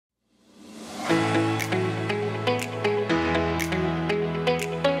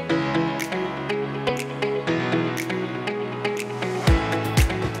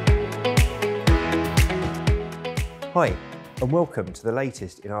and welcome to the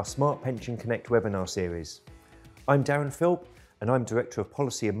latest in our Smart Pension Connect webinar series. I'm Darren Philp and I'm Director of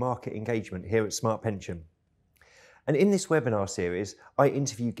Policy and Market Engagement here at Smart Pension. And in this webinar series, I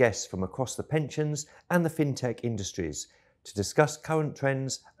interview guests from across the pensions and the fintech industries to discuss current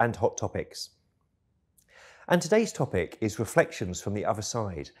trends and hot topics. And today's topic is Reflections from the Other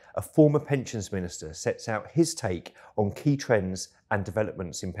Side. A former pensions minister sets out his take on key trends and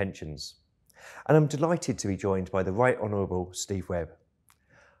developments in pensions. And I'm delighted to be joined by the Right Honourable Steve Webb.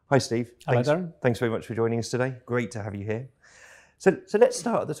 Hi Steve. Hello Darren. Thanks very much for joining us today. Great to have you here. So let's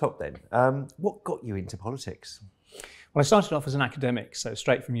start at the top then. What got you into politics? Well, I started off as an academic, so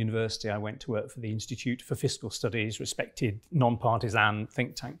straight from university I went to work for the Institute for Fiscal Studies, respected non-partisan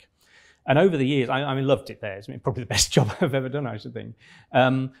think tank. And over the years, I loved it there. It's probably the best job I've ever done, I should think.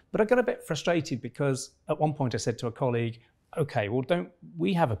 But I got a bit frustrated because at one point I said to a colleague, okay, well, don't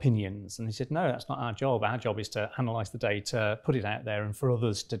we have opinions? And he said, no, that's not our job. Our job is to analyse the data, put it out there and for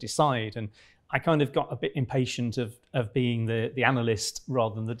others to decide. And I kind of got a bit impatient of being the analyst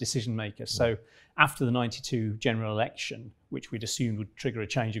rather than the decision maker. So after the 92 general election, which we'd assumed would trigger a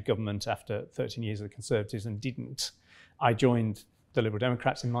change of government after 13 years of the Conservatives and didn't, I joined the Liberal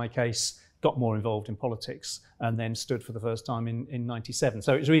Democrats in my case, got more involved in politics and then stood for the first time in 97.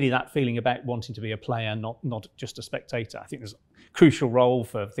 So it's really that feeling about wanting to be a player, not just a spectator. I think there's a crucial role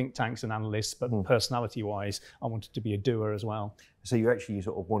for think tanks and analysts, but personality-wise, I wanted to be a doer as well. So you actually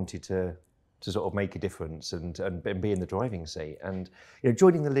sort of wanted to sort of make a difference and be in the driving seat. And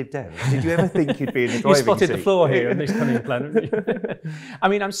joining the Lib Dems, did you ever think you'd be in the driving seat? You spotted the floor here in this kind of plan. I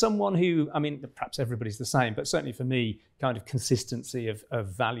mean, I'm someone who, perhaps everybody's the same, but certainly for me, kind of consistency of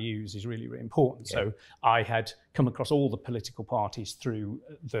values is really, really important. Yeah. So I had come across all the political parties through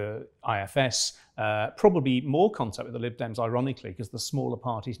the IFS, probably more contact with the Lib Dems, ironically, because the smaller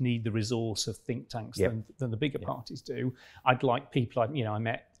parties need the resource of think tanks than the bigger parties do. I'd like people, I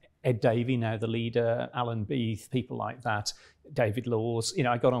met Ed Davey, now the leader, Alan Beath, people like that, David Laws.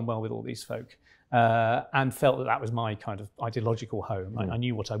 I got on well with all these folk and felt that was my kind of ideological home. I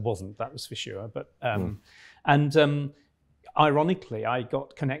knew what I wasn't, that was for sure. But ironically, I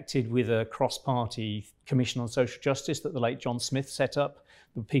got connected with a cross-party commission on social justice that the late John Smith set up.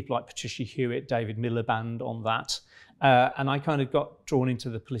 There were people like Patricia Hewitt, David Miliband on that. And I kind of got drawn into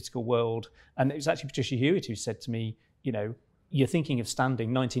the political world. And it was actually Patricia Hewitt who said to me, you're thinking of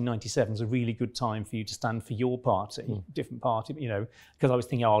standing, 1997 is a really good time for you to stand for your party, different party, because I was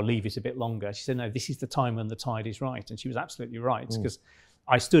thinking, I'll leave it a bit longer. She said, no, this is the time when the tide is right. And she was absolutely right, because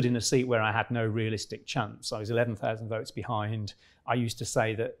I stood in a seat where I had no realistic chance. I was 11,000 votes behind. I used to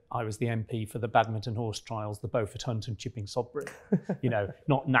say that I was the MP for the badminton horse trials, the Beaufort Hunt and Chipping Sodbury,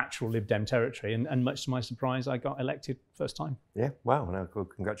 not natural Lib Dem territory. And much to my surprise, I got elected first time. Yeah, wow, no, well,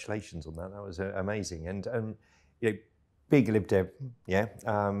 congratulations on that. That was amazing. And, big Lib Dem, yeah.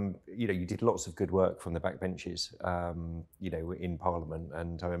 You did lots of good work from the backbenches, in Parliament.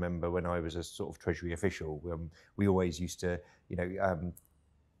 And I remember when I was a sort of Treasury official, we always used to,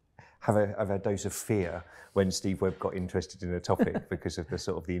 have a dose of fear when Steve Webb got interested in a topic because of the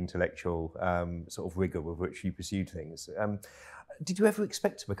sort of the intellectual sort of rigour with which you pursued things. Did you ever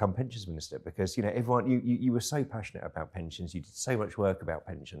expect to become pensions minister? Because everyone, you were so passionate about pensions, you did so much work about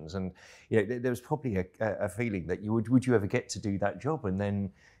pensions, and there was probably a feeling that would you ever get to do that job? And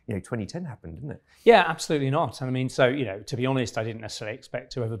then 2010 happened, didn't it? Yeah, absolutely not. And to be honest, I didn't necessarily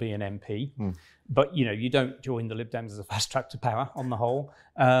expect to ever be an MP. But you don't join the Lib Dems as a fast track to power on the whole.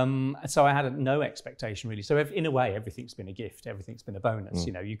 So I had no expectation really. So in a way, everything's been a gift. Everything's been a bonus.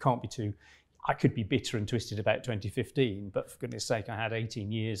 You can't be too. I could be bitter and twisted about 2015, but for goodness sake, I had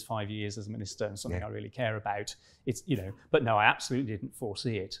 18 years, 5 years as minister, and something I really care about. It's but no, I absolutely didn't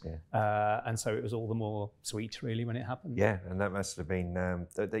foresee it, and so it was all the more sweet, really, when it happened. Yeah, and that must have been,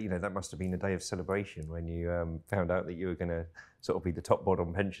 that must have been a day of celebration when you found out that you were going to sort of be the top bod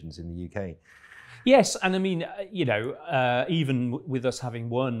on pensions in the UK. Yes, and even with us having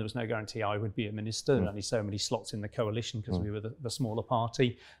won, there was no guarantee I would be a minister. There were only so many slots in the coalition because we were the smaller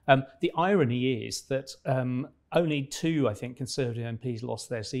party. The irony is that only two, I think, Conservative MPs lost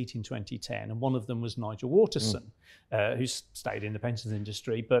their seat in 2010, and one of them was Nigel Waterson, who stayed in the pensions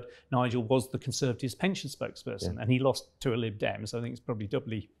industry, but Nigel was the Conservatives' pension spokesperson, and he lost to a Lib Dem, so I think it's probably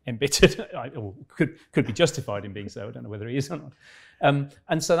doubly embittered, or could be justified in being so. I don't know whether he is or not.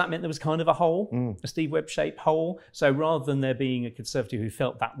 And so that meant there was kind of a hole, a Steve Webb-shaped hole. So rather than there being a Conservative who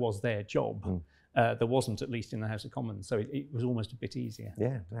felt that was their job, there wasn't, at least in the House of Commons. So it was almost a bit easier.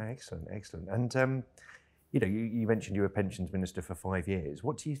 Yeah, no, excellent. And you mentioned you were pensions minister for 5 years.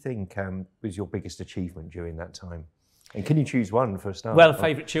 What do you think was your biggest achievement during that time? And can you choose one for a start? Well,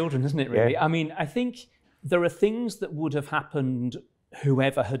 favourite children, isn't it, really? Yeah. I think there are things that would have happened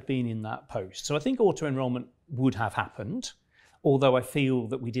whoever had been in that post. So I think auto-enrolment would have happened, although I feel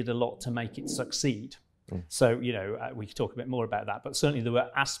that we did a lot to make it succeed. So, we could talk a bit more about that, but certainly there were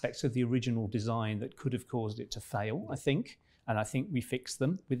aspects of the original design that could have caused it to fail, I think. And I think we fixed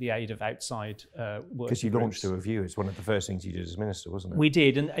them with the aid of outside work. Because you launched a review. It's one of the first things you did as minister, wasn't it? We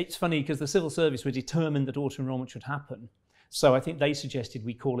did. And it's funny because the civil service were determined that auto-enrolment should happen. So I think they suggested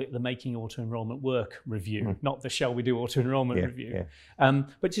we call it the Making Auto-Enrolment Work Review, not the Shall We Do Auto-Enrolment Review. Yeah.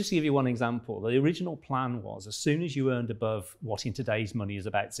 But just to give you one example, the original plan was as soon as you earned above what in today's money is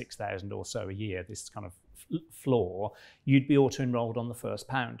about 6,000 or so a year, this kind of floor, you'd be auto-enrolled on the first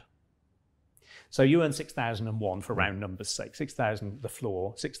pound. So you earn 6,001 for round numbers sake, 6,000 the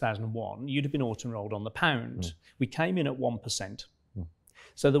floor, 6,001, you'd have been auto-enrolled on the pound. We came in at 1%.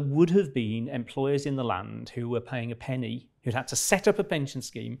 So there would have been employers in the land who were paying a penny, who'd had to set up a pension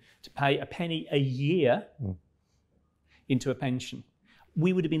scheme to pay a penny a year into a pension.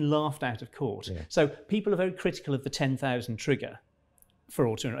 We would have been laughed out of court. Yeah. So people are very critical of the 10,000 trigger for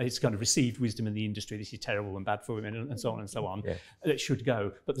auto. It's kind of received wisdom in the industry. This is terrible and bad for women, and so on and so on. Yeah. It should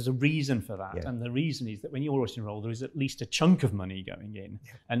go, but there's a reason for that, and the reason is that when you're auto-enrolled, there is at least a chunk of money going in,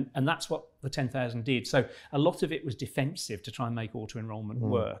 and that's what the 10,000 did. So a lot of it was defensive to try and make auto-enrollment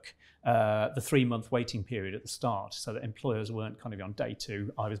work. The 3-month waiting period at the start, so that employers weren't kind of on day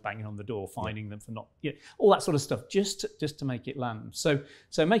 2. I was banging on the door, finding them for not, all that sort of stuff, just to make it land. So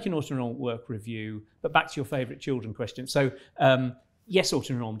making auto-enrollment work review. But back to your favourite children question. So. Yes,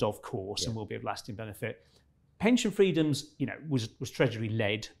 auto-enrolment, of course, and will be of lasting benefit. Pension freedoms, was Treasury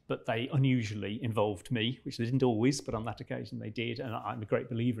led, but they unusually involved me, which they didn't always, but on that occasion they did. And I'm a great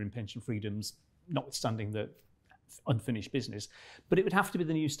believer in pension freedoms, notwithstanding the unfinished business. But it would have to be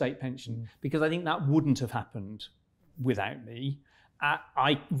the new state pension, because I think that wouldn't have happened without me.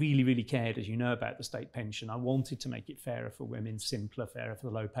 I really, really cared, as you know, about the state pension. I wanted to make it fairer for women, simpler, fairer for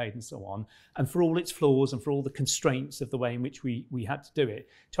the low paid and so on. And for all its flaws and for all the constraints of the way in which we had to do it,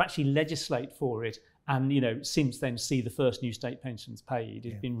 to actually legislate for it and, since then see the first new state pensions paid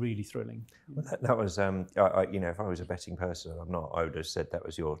has been really thrilling. Well, that was, if I was a betting person, I'm not, I would have said that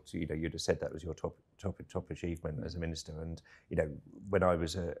was your, you'd have said that was your top achievement as a minister. And, when I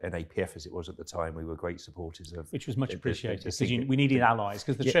was an APF, as it was at the time, we were great supporters of... Which was much appreciated, because we needed allies,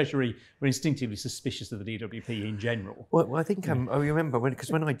 because the Treasury were instinctively suspicious of the DWP in general. Well, I think, I remember,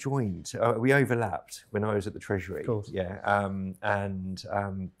 because when I joined, we overlapped when I was at the Treasury. Of course.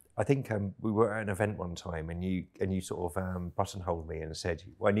 I think we were at an event one time, and you sort of buttonholed me and said,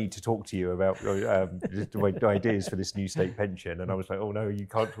 I need to talk to you about the ideas for this new state pension. And I was like, oh no, you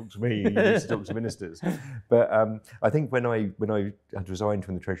can't talk to me. You need to talk to ministers. But I think when I had resigned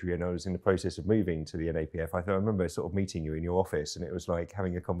from the Treasury and I was in the process of moving to the NAPF, I remember sort of meeting you in your office, and it was like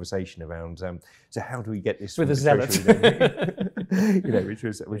having a conversation around, so how do we get this with a zealot,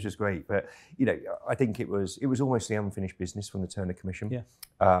 which was great. But I think it was almost the unfinished business from the Turner Commission. Yeah.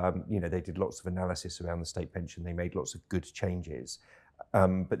 They did lots of analysis around the state pension. They made lots of good changes,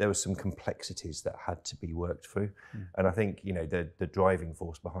 but there were some complexities that had to be worked through. And I think the driving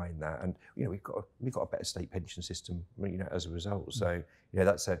force behind that, and we've got a better state pension system, as a result. So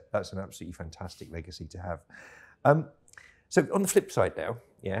that's an absolutely fantastic legacy to have. So on the flip side now,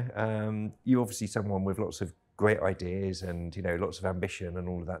 you're obviously someone with lots of great ideas and lots of ambition and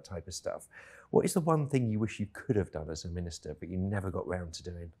all of that type of stuff. What is the one thing you wish you could have done as a minister, but you never got round to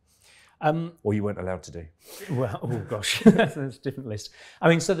doing? Or you weren't allowed to do? Well, oh gosh, that's a different list.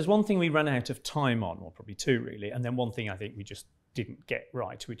 So there's one thing we ran out of time on, or probably two really, and then one thing I think we just didn't get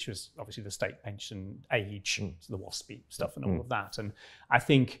right, which was obviously the state pension age, the WASPy stuff and all of that. And I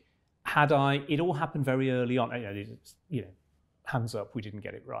think it all happened very early on. Hands up, we didn't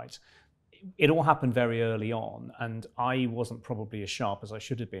get it right. It all happened very early on, and I wasn't probably as sharp as I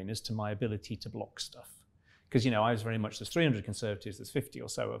should have been as to my ability to block stuff. Because, I was very much, there's 300 Conservatives, there's 50 or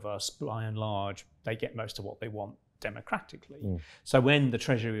so of us, by and large, they get most of what they want democratically. So when the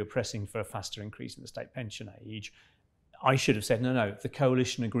Treasury were pressing for a faster increase in the state pension age, I should have said, no, the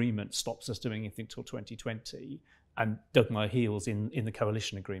coalition agreement stops us doing anything till 2020, and dug my heels in the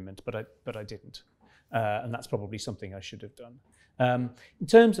coalition agreement, but I didn't. And that's probably something I should have done. In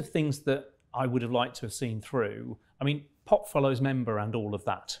terms of things that I would have liked to have seen through, pot follows member and all of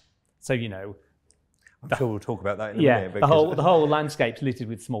that. So, I'm sure we'll talk about that in a minute. The whole landscape's littered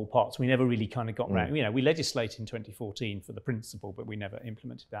with small pots. We never really kind of got round. We legislated in 2014 for the principle, but we never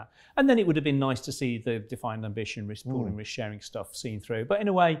implemented that. And then it would have been nice to see the defined ambition, risk pooling, risk sharing stuff seen through. But in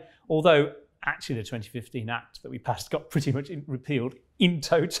a way, although actually the 2015 Act that we passed got pretty much repealed in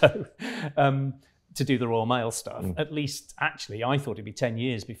toto, to do the Royal Mail stuff, at least actually I thought it'd be 10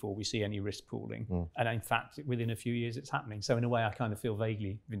 years before we see any risk pooling. And in fact, within a few years it's happening. So in a way, I kind of feel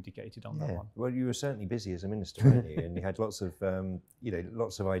vaguely vindicated on that one. Well, you were certainly busy as a minister, weren't you? And you had lots of,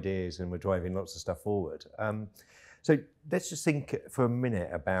 lots of ideas and were driving lots of stuff forward. So let's just think for a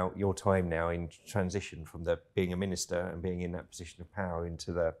minute about your time now in transition from being a minister and being in that position of power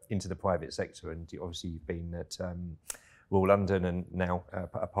into the private sector. And obviously you've been at Royal London and now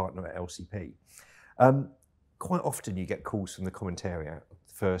a partner at LCP. Quite often you get calls from the commentariat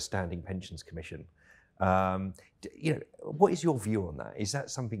for a standing pensions commission. What is your view on that? Is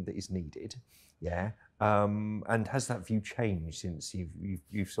that something that is needed? Yeah. And has that view changed since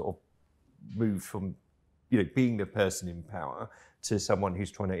you've sort of moved from being the person in power to someone who's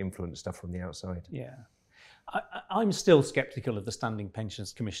trying to influence stuff from the outside? Yeah. I'm still sceptical of the Standing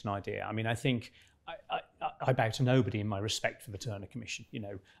Pensions Commission idea. I mean, I think I bow to nobody in my respect for the Turner Commission,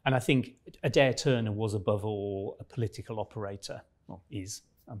 and I think Adair Turner was above all a political operator, well, is,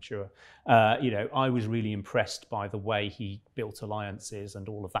 I'm sure. I was really impressed by the way he built alliances and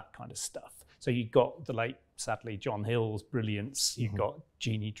all of that kind of stuff. So you got the late, sadly, John Hill's brilliance, you've got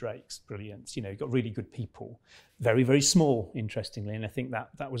Jeannie Drake's brilliance, you've got really good people, very, very small, interestingly, and I think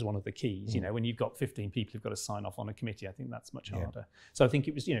that was one of the keys. When you've got 15 people who've got to sign off on a committee, I think that's much harder. So I think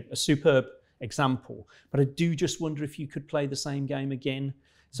it was, a superb example, but I do just wonder if you could play the same game again.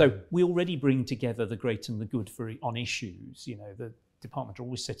 So we already bring together the great and the good on issues. The department are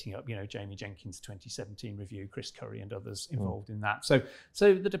always setting up, Jamie Jenkins' 2017 review, Chris Curry and others involved in that. So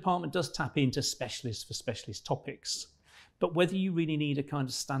the department does tap into specialists for specialist topics, but whether you really need a kind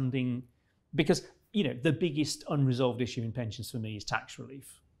of standing, because the biggest unresolved issue in pensions for me is tax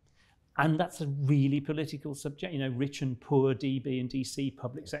relief. And that's a really political subject, rich and poor, DB and DC,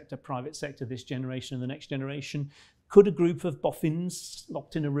 public sector, private sector, this generation and the next generation. Could a group of boffins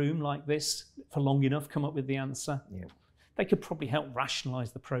locked in a room like this for long enough come up with the answer? Yeah. They could probably help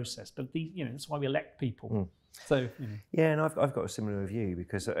rationalise the process, but that's why we elect people. So yeah, and I've got a similar view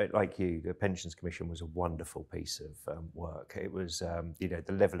because, like you, the Pensions Commission was a wonderful piece of work. It was, the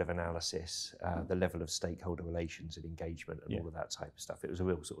level of analysis, the level of stakeholder relations and engagement, and all of that type of stuff. It was a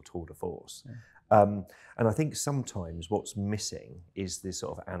real sort of tour de force. And I think sometimes what's missing is this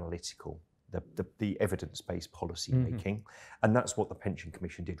sort of analytical, the evidence-based policy making, and that's what the Pension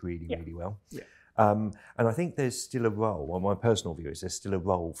Commission did really, really well. Yeah. And I think there's still a role, well, my personal view is there's still a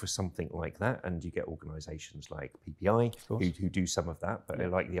role for something like that, and you get organisations like PPI who do some of that, but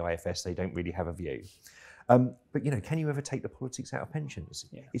like the IFS, they don't really have a view. But can you ever take the politics out of pensions?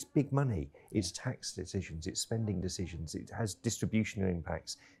 Yeah. It's big money, it's tax decisions, it's spending decisions, it has distributional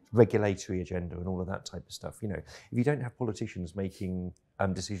impacts, regulatory agenda and all of that type of stuff. If you don't have politicians making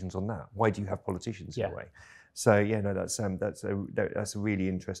decisions on that, why do you have politicians in a way? So that's a really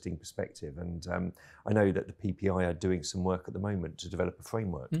interesting perspective, and I know that the PPI are doing some work at the moment to develop a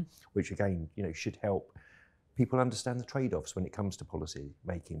framework, which again should help people understand the trade-offs when it comes to policy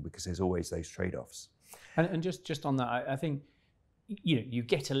making, because there's always those trade-offs. And just on that, I think you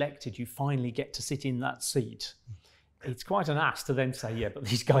get elected, you finally get to sit in that seat. It's quite an ask to then say, but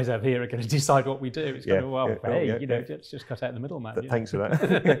these guys over here are going to decide what we do. It's kind of, let's just cut out the middleman. Thanks for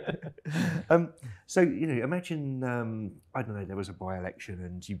that. So, imagine, I don't know, there was a by-election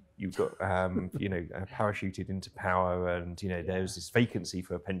and you got, parachuted into power, and, there was this vacancy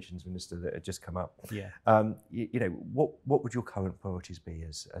for a pensions minister that had just come up. Yeah. What would your current priorities be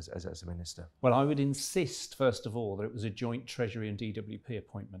as a minister? Well, I would insist, first of all, that it was a joint Treasury and DWP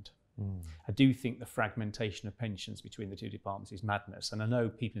appointment. I do think the fragmentation of pensions between the two departments is madness, and I know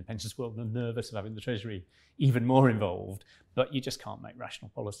people in the pensions world are nervous of having the Treasury even more involved, but you just can't make rational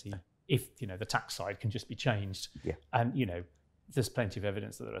policy if the tax side can just be changed. Yeah. And there's plenty of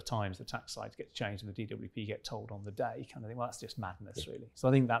evidence that there are times the tax side gets changed and the DWP get told on the day, kind of thing. Well, that's just madness, really. So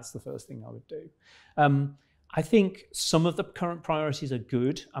I think that's the first thing I would do. I think some of the current priorities are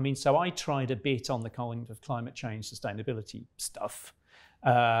good. I mean, so I tried a bit on the kind of climate change sustainability stuff.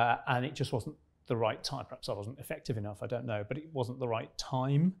 And it just wasn't the right time. Perhaps I wasn't effective enough, I don't know, but it wasn't the right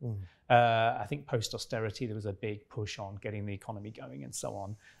time. I think post-austerity, there was a big push on getting the economy going and so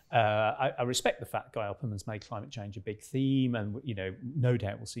on. I respect the fact Guy Opperman's made climate change a big theme, and no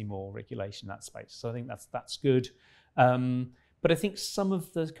doubt we'll see more regulation in that space. So I think that's good. But I think some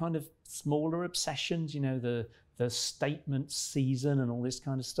of the kind of smaller obsessions, the statement season and all this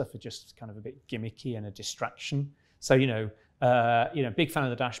kind of stuff are just kind of a bit gimmicky and a distraction. So, big fan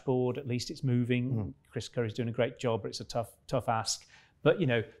of the dashboard, at least it's moving. Chris Curry's doing a great job, but it's a tough ask. But, you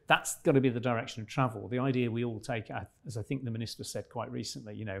know, that's got to be the direction of travel. The idea we all take, as I think the Minister said quite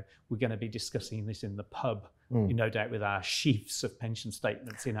recently, you know, we're going to be discussing this in the pub, no doubt with our sheafs of pension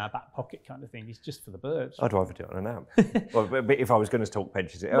statements in our back pocket kind of thing. It's just for the birds. I'd rather do it on an app. Well, but if I was going to talk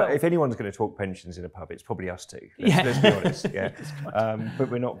pensions, if anyone's going to talk pensions in a pub, it's probably us two. Let's be honest. Yeah.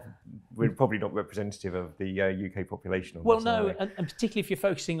 But we're probably not representative of the UK population. Well, no, and particularly if you're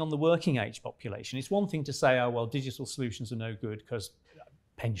focusing on the working age population, it's one thing to say, oh, well, digital solutions are no good because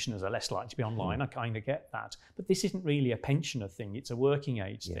pensioners are less likely to be online. I kind of get that. But this isn't really a pensioner thing. It's a working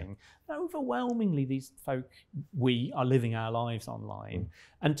age thing. Overwhelmingly, these folk, we are living our lives online.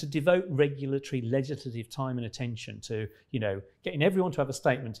 And to devote regulatory, legislative time and attention to, you know, getting everyone to have a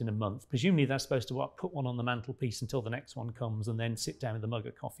statement in a month, presumably they're supposed to put one on the mantelpiece until the next one comes and then sit down with a mug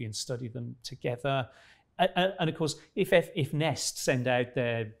of coffee and study them together. And of course, if Nest send out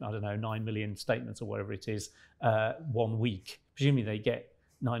their, 9 million statements or whatever it is, 1 week, presumably they get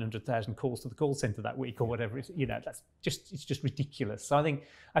 900,000 calls to the call centre that week or whatever. It's just ridiculous. So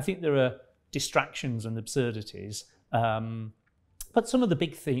I think there are distractions and absurdities. But some of the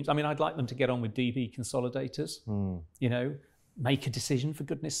big themes, I'd like them to get on with DB consolidators, you know, make a decision for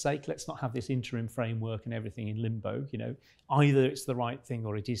goodness sake. Let's not have this interim framework and everything in limbo, you know. Either it's the right thing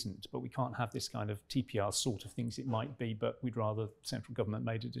or it isn't, but we can't have this kind of TPR sort of things it might be, but we'd rather central government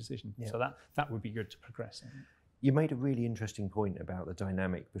made a decision. So that would be good to progress in. You made a really interesting point about the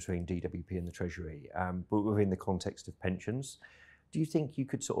dynamic between DWP and the Treasury, but within the context of pensions. Do you think you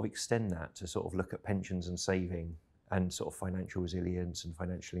could sort of extend that to sort of look at pensions and saving and sort of financial resilience and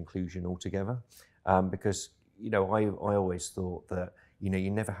financial inclusion altogether? Because, you know, I always thought that, you know,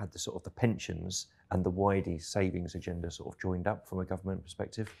 you never had the sort of the pensions and the wider savings agenda sort of joined up from a government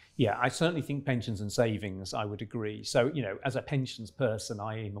perspective? Yeah, I certainly think pensions and savings, I would agree. So, you know, as a pensions person,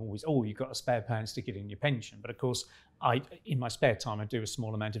 I am always, you've got a spare pound, stick it in your pension. But of course, in my spare time, I do a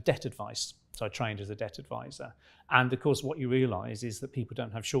small amount of debt advice. So I trained as a debt advisor. And of course, what you realise is that people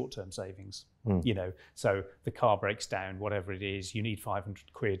don't have short-term savings, you know. So the car breaks down, whatever it is, you need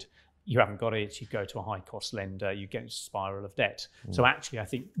 500 quid. You haven't got it, you go to a high-cost lender, you get into a spiral of debt. So actually, I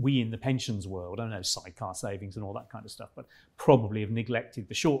think we in the pensions world, I don't know, sidecar savings and all that kind of stuff, but probably have neglected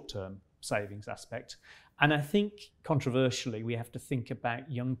the short-term savings aspect. And I think, controversially, we have to think about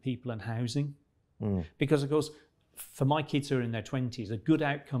young people and housing. Because, of course, for my kids who are in their 20s, a good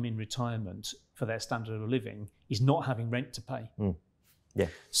outcome in retirement for their standard of living is not having rent to pay.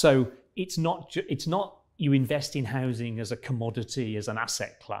 So it's not you invest in housing as a commodity, as an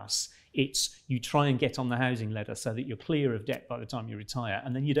asset class. It's you try and get on the housing ladder so that you're clear of debt by the time you retire,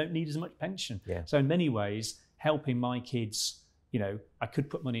 and then you don't need as much pension. So in many ways, helping my kids, you know, I could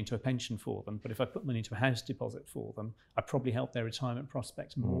put money into a pension for them, but if I put money into a house deposit for them, I'd probably help their retirement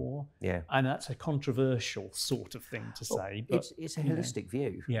prospects more. And that's a controversial sort of thing to say. But it's a holistic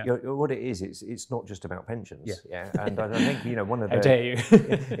view. What it is, it's not just about pensions. And I think, you know, one of the... How dare you?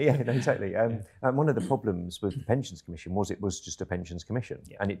 Exactly. And one of the problems with the Pensions Commission was it was just a pensions commission,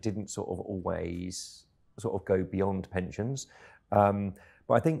 and it didn't sort of always sort of go beyond pensions.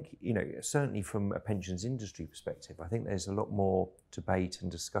 But I think, you know, certainly from a pensions industry perspective, I think there's a lot more debate and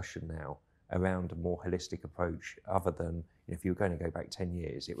discussion now around a more holistic approach, other than, you know, if you were going to go back 10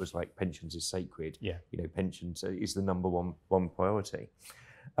 years, it was like pensions is sacred. You know, pensions is the number one priority.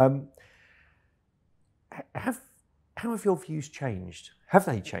 How have your views changed? Have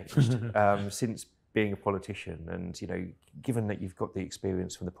they changed since being a politician? And, you know, given that you've got the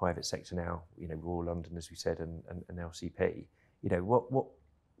experience from the private sector now, you know, Royal London, as we said, and LCP, you know, what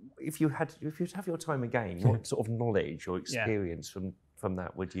if you had to have your time again, what sort of knowledge or experience from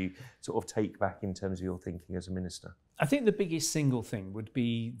that would you sort of take back in terms of your thinking as a minister? I think the biggest single thing would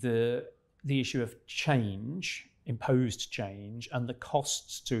be the issue of change, imposed change, and the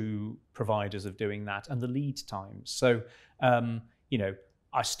costs to providers of doing that, and the lead times. So, you know,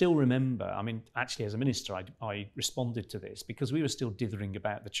 I still remember, I mean, actually as a minister, I responded to this because we were still dithering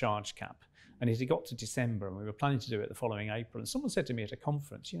about the charge cap. And as it got to December and we were planning to do it the following April, and someone said to me at a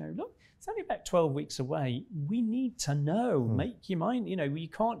conference, you know, look, it's only about 12 weeks away. We need to know, make your mind, you know, you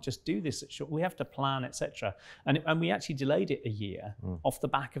can't just do this at short, we have to plan, etc. And we actually delayed it a year off the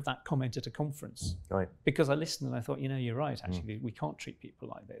back of that comment at a conference. Because I listened and I thought, you know, you're right, actually, we can't treat people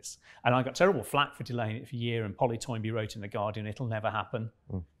like this. And I got terrible flack for delaying it for a year, and Polly Toynbee wrote in The Guardian, it'll never happen.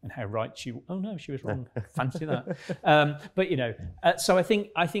 And how right she was wrong. Fancy that. But so I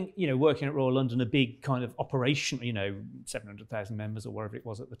think working at Royal London, a big kind of operation, 700,000 members or whatever it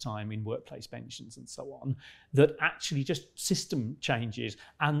was at the time in workplace pensions and so on, that actually just system changes,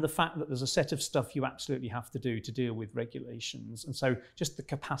 and the fact that there's a set of stuff you absolutely have to do to deal with regulations, and so just the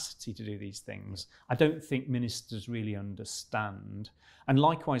capacity to do these things, I don't think ministers really understand. And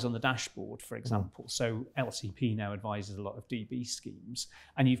likewise on the dashboard, for example, so LCP now advises a lot of DB schemes,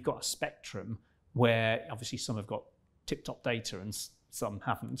 and you've got a spectrum where obviously some have got tip-top data and some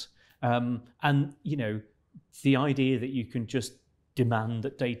haven't. And the idea that you can just demand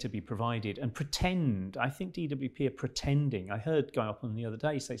that data be provided and pretend, I think DWP are pretending. I heard Guy Oppen the other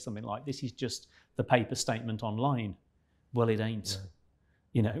day say something like, this is just the paper statement online. Well, it ain't.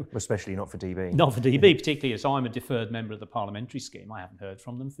 No. Especially not for DB. Not for DB, particularly as I'm a deferred member of the parliamentary scheme. I haven't heard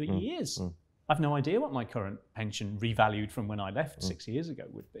from them for years. I've no idea what my current pension revalued from when I left 6 years ago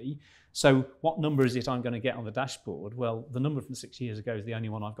would be. So what number is it I'm going to get on the dashboard? Well, the number from 6 years ago is the only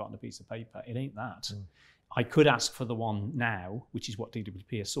one I've got on a piece of paper. It ain't that. I could ask for the one now, which is what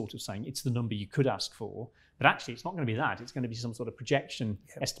DWP are sort of saying. It's the number you could ask for. But actually, it's not going to be that. It's going to be some sort of projection,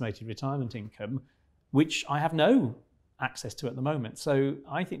 estimated retirement income, which I have no access to at the moment. So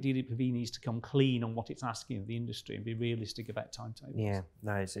I think DWP needs to come clean on what it's asking of the industry and be realistic about timetables. Yeah,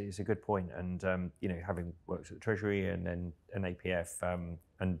 no, it's a good point. And having worked at the Treasury and then an APF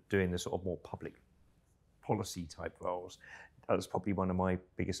and doing the sort of more public policy type roles, that was probably one of my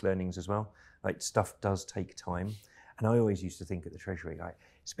biggest learnings as well. Like, stuff does take time, and I always used to think at the Treasury, like,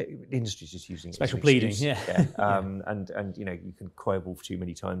 the industry's just using special pleading, yeah. And you can quibble too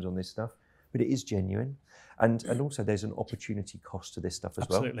many times on this stuff, but it is genuine. And also there's an opportunity cost to this stuff as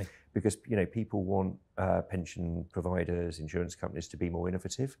Absolutely. well, because people want pension providers, insurance companies to be more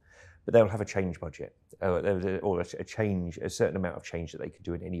innovative, but they'll have a change budget or a certain amount of change that they can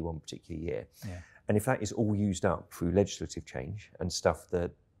do in any one particular year. Yeah. And if that is all used up through legislative change and stuff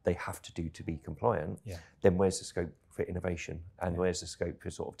that they have to do to be compliant, then where's the scope for innovation, and where's the scope for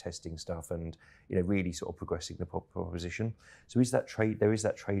sort of testing stuff and really sort of progressing the proposition? So there is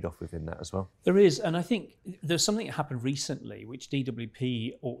that trade-off within that as well? There is, and I think there's something that happened recently which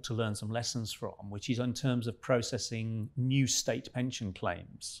DWP ought to learn some lessons from, which is in terms of processing new state pension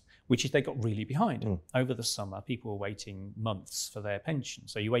claims, which is they got really behind. Over the summer, people were waiting months for their pension.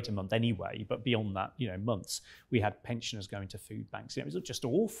 So you wait a month anyway, but beyond that, months, we had pensioners going to food banks. It was just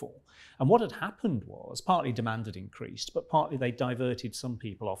awful. And what had happened was partly demand had increased, but partly they diverted some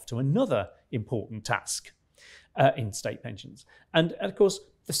people off to another important task in state pensions. And of course,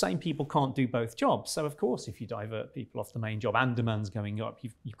 the same people can't do both jobs. So of course, if you divert people off the main job and demand's going up,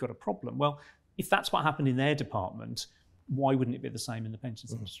 you've got a problem. Well, if that's what happened in their department, why wouldn't it be the same in the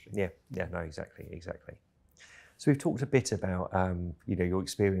pensions industry? Yeah, no, exactly. So we've talked a bit about your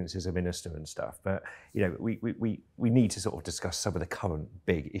experience as a minister and stuff, but we need to sort of discuss some of the current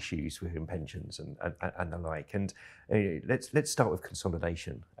big issues within pensions and the like. And let's start with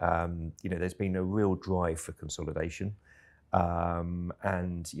consolidation. There's been a real drive for consolidation, and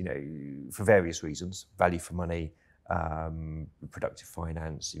for various reasons: value for money, productive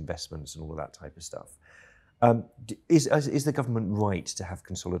finance, investments, and all of that type of stuff. Is the government right to have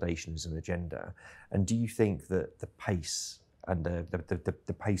consolidation as an agenda? And do you think that the pace and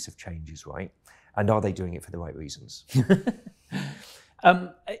the pace of change is right? And are they doing it for the right reasons?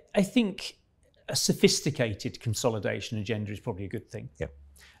 I think a sophisticated consolidation agenda is probably a good thing. Yeah.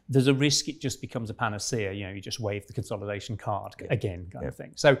 There's a risk it just becomes a panacea, you just wave the consolidation card again kind of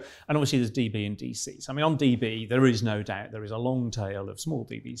thing. So, and obviously there's DB and DC. So I mean, on DB, there is no doubt there is a long tail of small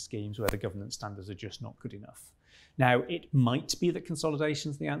DB schemes where the governance standards are just not good enough. Now, it might be that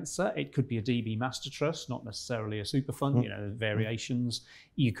consolidation's the answer. It could be a DB master trust, not necessarily a super fund, variations.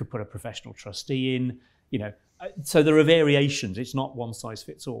 You could put a professional trustee in, So there are variations. It's not one size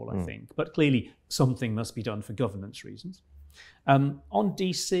fits all, I think. But clearly something must be done for governance reasons. On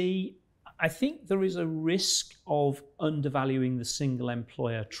DC, I think there is a risk of undervaluing the single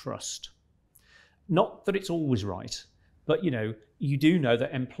employer trust. Not that it's always right, but you do know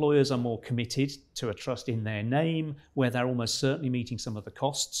that employers are more committed to a trust in their name, where they're almost certainly meeting some of the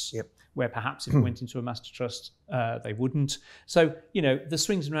costs, where perhaps if it went into a master trust, they wouldn't. So, there's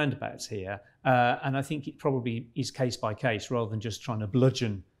swings and roundabouts here, and I think it probably is case by case rather than just trying to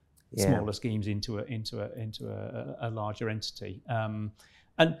bludgeon smaller schemes into a larger entity.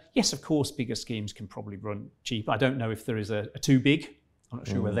 And yes, of course, bigger schemes can probably run cheap. I don't know if there is a too big. I'm not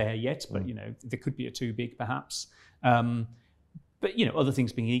sure we're there yet, but there could be a too big perhaps. But other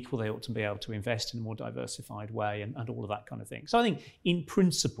things being equal, they ought to be able to invest in a more diversified way and all of that kind of thing. So I think in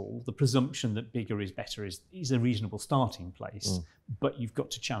principle, the presumption that bigger is better is a reasonable starting place, but you've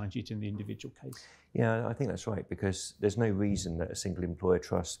got to challenge it in the individual case. Yeah, I think that's right, because there's no reason that a single employer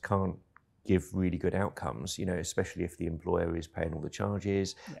trust can't give really good outcomes, especially if the employer is paying all the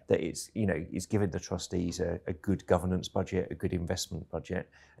charges, that it's giving the trustees a good governance budget, a good investment budget,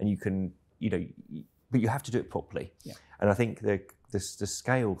 and you can, but you have to do it properly. Yeah. And I think the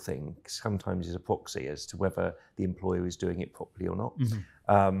scale thing sometimes is a proxy as to whether the employer is doing it properly or not.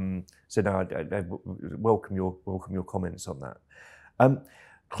 So no, I welcome your comments on that.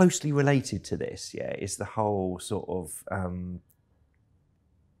 Closely related to this, is the whole sort of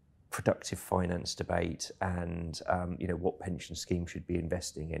productive finance debate and what pension scheme should be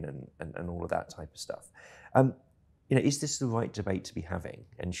investing in and all of that type of stuff. Is this the right debate to be having,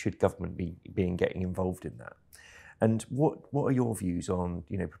 and should government be getting involved in that? And what are your views on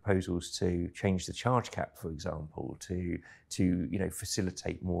proposals to change the charge cap, for example, to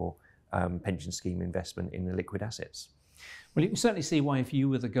facilitate more pension scheme investment in the liquid assets? Well, you can certainly see why, if you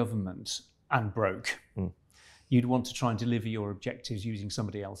were the government and broke, you'd want to try and deliver your objectives using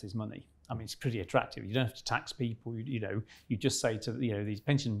somebody else's money. I mean, it's pretty attractive. You don't have to tax people. You just say to these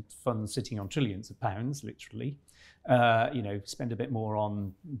pension funds sitting on trillions of pounds, literally, spend a bit more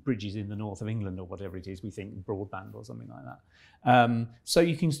on bridges in the north of England or whatever it is. We think broadband or something like that. So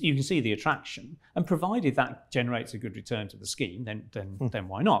you can see the attraction, and provided that generates a good return to the scheme, then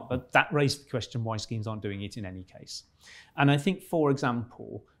why not? But that raised the question why schemes aren't doing it in any case. And I think, for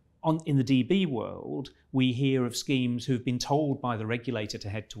example, in the DB world, we hear of schemes who've been told by the regulator to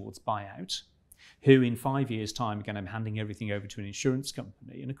head towards buyout, who in 5 years' time are going to be handing everything over to an insurance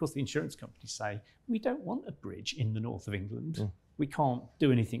company. And of course, the insurance companies say, we don't want a bridge in the north of England. We can't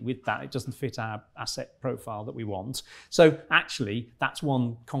do anything with that. It doesn't fit our asset profile that we want. So actually, that's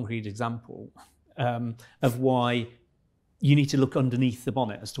one concrete example of why you need to look underneath the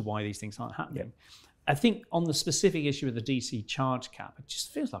bonnet as to why these things aren't happening. I think on the specific issue of the DC charge cap, it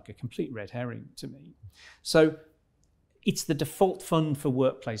just feels like a complete red herring to me. So it's the default fund for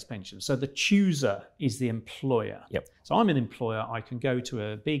workplace pensions. So the chooser is the employer. So I'm an employer. I can go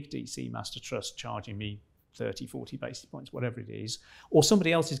to a big DC master trust charging me 30, 40 basis points, whatever it is. Or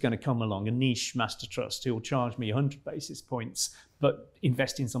somebody else is going to come along, a niche master trust, who will charge me 100 basis points, but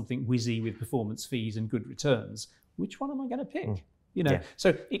invest in something whizzy with performance fees and good returns. Which one am I going to pick?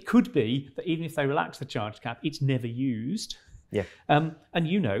 So it could be that even if they relax the charge cap, it's never used. And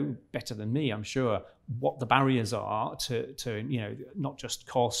better than me, I'm sure, what the barriers are to not just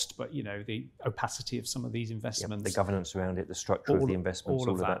cost, but the opacity of some of these investments, the governance around it, the structure of the investments,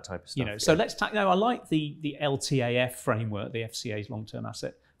 all of that type of stuff. So let's I like the LTAF framework, the FCA's long-term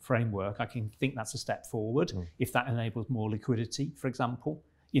asset framework. I can think that's a step forward if that enables more liquidity, for example.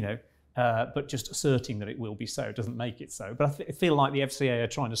 But just asserting that it will be so doesn't make it so. But I feel like the FCA are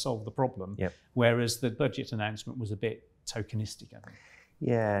trying to solve the problem, whereas the budget announcement was a bit tokenistic, I think.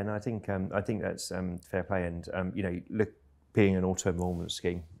 Yeah, and I think that's fair play. And look, being an auto enrolment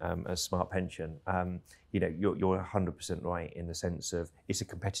scheme, a smart pension, you're 100% right in the sense of it's a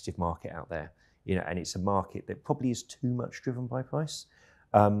competitive market out there, and it's a market that probably is too much driven by price.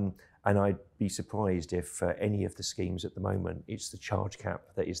 And I'd be surprised if any of the schemes at the moment, it's the charge cap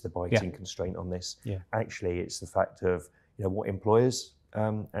that is the biting constraint on this. Actually, it's the fact of what employers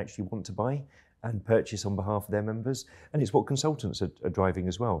actually want to buy and purchase on behalf of their members, and it's what consultants are driving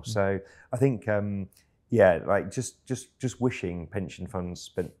as well. So I think, just wishing pension funds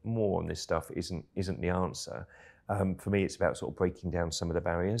spent more on this stuff isn't the answer. For me, it's about sort of breaking down some of the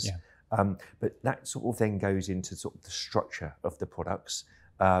barriers. But that sort of then goes into sort of the structure of the products.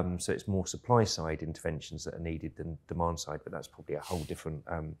 So it's more supply side interventions that are needed than demand side, but that's probably a whole different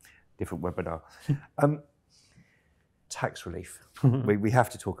webinar. Tax relief. We have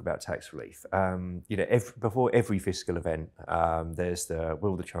to talk about tax relief. Before every fiscal event, there's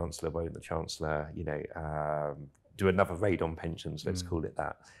will the Chancellor, won't the Chancellor, do another raid on pensions, let's call it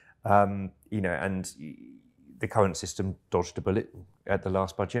that. And the current system dodged a bullet at the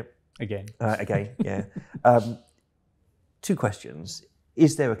last budget. Again, yeah. Two questions.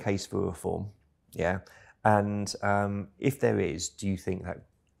 Is there a case for reform? Yeah. And if there is, do you think that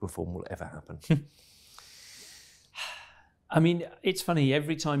reform will ever happen? I mean, it's funny,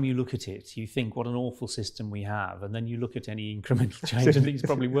 every time you look at it, you think what an awful system we have, and then you look at any incremental change and think it's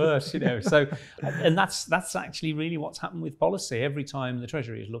probably worse, So, and that's actually really what's happened with policy. Every time the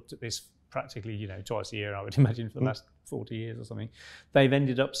Treasury has looked at this practically, twice a year, I would imagine, for the last 40 years or something, they've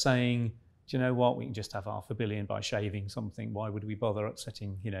ended up saying, do you know what? We can just have $500 million by shaving something. Why would we bother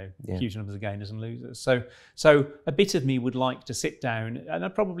upsetting, huge numbers of gainers and losers? So a bit of me would like to sit down,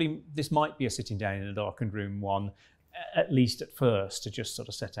 and this might be a sitting down in a darkened room one, at least at first, to just sort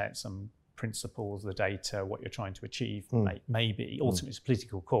of set out some principles, the data, what you're trying to achieve. Maybe ultimately it's a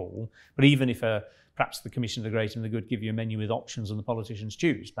political call, but even if perhaps the Commission of the Great and the Good give you a menu with options and the politicians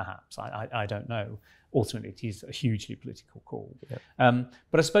choose, perhaps, I don't know. Ultimately, it is a hugely political call. Yeah.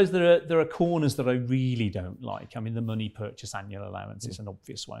 But I suppose there are corners that I really don't like. I mean, the money purchase annual allowance is an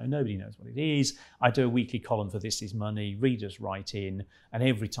obvious one. Nobody knows what it is. I do a weekly column for This Is Money. Readers write in, and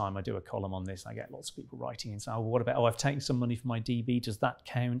every time I do a column on this, I get lots of people writing in saying, what about, I've taken some money from my DB, does that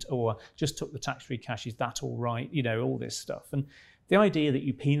count? Or just took the tax-free cash, is that all right? All this stuff. And the idea that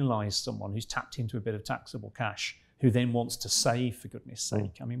you penalise someone who's tapped into a bit of taxable cash who then wants to save, for goodness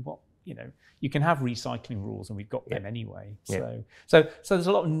sake, I mean, what? You can have recycling rules, and we've got them anyway. So there's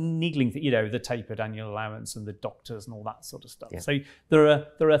a lot of niggling, the tapered annual allowance and the doctors and all that sort of stuff. Yeah. So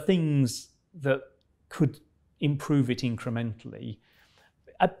there are things that could improve it incrementally.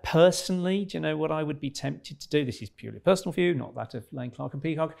 Personally, do you know what I would be tempted to do? This is purely a personal view, not that of Lane Clark and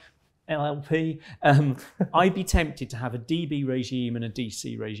Peacock, LLP. I'd be tempted to have a DB regime and a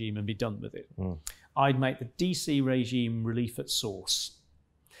DC regime and be done with it. I'd make the DC regime relief at source.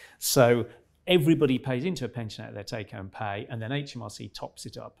 So everybody pays into a pension out of their take-home pay, and then HMRC tops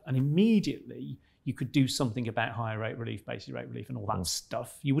it up. And immediately you could do something about higher rate relief, basic rate relief, and all that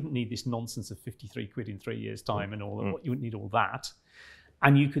stuff. You wouldn't need this nonsense of 53 quid in 3 years' time and all of what. You wouldn't need all that.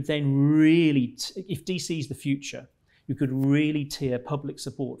 And you could then really, if DC is the future, you could really tier public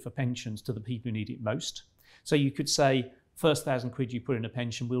support for pensions to the people who need it most. So you could say, first 1,000 quid you put in a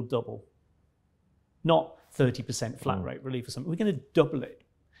pension, we'll double. Not 30% flat rate relief or something. We're going to double it.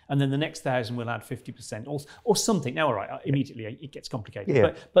 And then the next 1,000 will add 50% or something. Now, all right, immediately it gets complicated.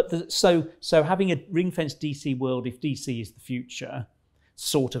 Yeah. So having a ring-fenced DC world, if DC is the future,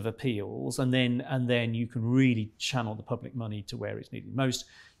 sort of appeals, and then you can really channel the public money to where it's needed most.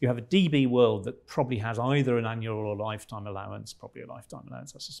 You have a DB world that probably has either an annual or lifetime allowance, probably a lifetime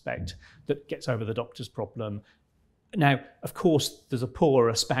allowance, I suspect, that gets over the doctor's problem. Now, of course, there's a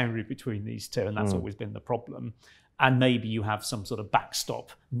porous boundary between these two, and that's always been the problem. And maybe you have some sort of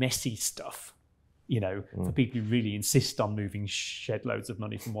backstop, messy stuff, for people who really insist on moving shed loads of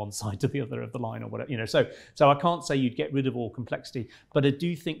money from one side to the other of the line or whatever. So I can't say you'd get rid of all complexity, but I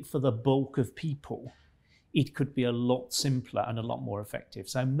do think for the bulk of people, it could be a lot simpler and a lot more effective.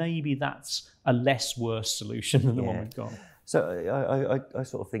 So maybe that's a less worse solution than the one we've got. So I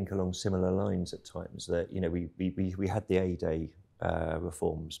sort of think along similar lines at times that, we had the A-Day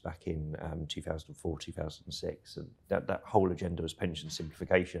reforms back in 2004, 2006, and that whole agenda was pension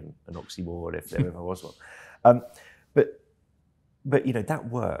simplification, an oxymoron if there ever was one. But that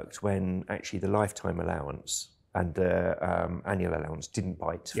worked when actually the lifetime allowance and the annual allowance didn't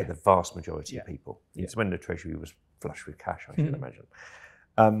bite for the vast majority of people. It's when the Treasury was flush with cash, I should imagine.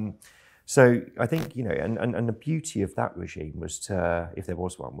 So I think, and the beauty of that regime was to, if there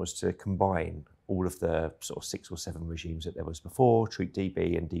was one, was to combine all of the sort of 6 or 7 regimes that there was before, treat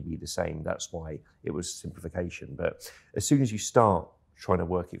DB and DB the same. That's why it was simplification. But as soon as you start trying to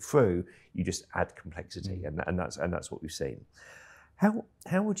work it through, you just add complexity, and that's what we've seen. How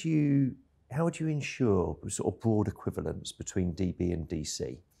would you ensure sort of broad equivalence between DB and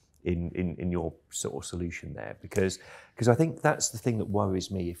DC in your sort of solution there? Because I think that's the thing that worries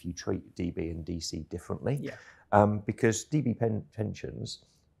me if you treat DB and DC differently. Because DB pensions,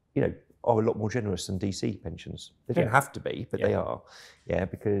 are a lot more generous than DC pensions. They don't have to be, but they are.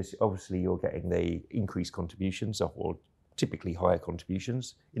 Because obviously you're getting the increased contributions, or typically higher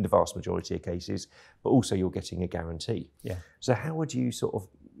contributions in the vast majority of cases, but also you're getting a guarantee. So how would you sort of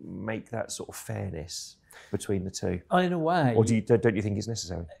make that sort of fairness between the two? In a way. Or don't you think it's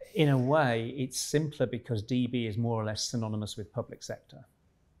necessary? In a way, it's simpler because DB is more or less synonymous with public sector.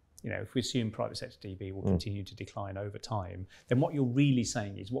 If we assume private sector DB will continue to decline over time, then what you're really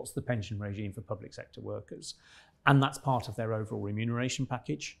saying is, what's the pension regime for public sector workers? And that's part of their overall remuneration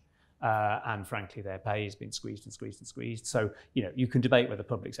package. And frankly, their pay has been squeezed and squeezed and squeezed. So, you can debate whether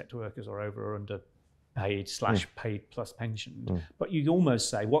public sector workers are over or under paid / paid plus pension. But you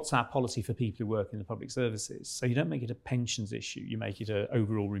almost say, what's our policy for people who work in the public services? So you don't make it a pensions issue, you make it an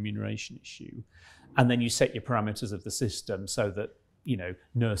overall remuneration issue. And then you set your parameters of the system so that,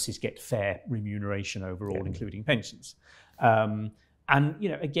 nurses get fair remuneration overall, including pensions. And,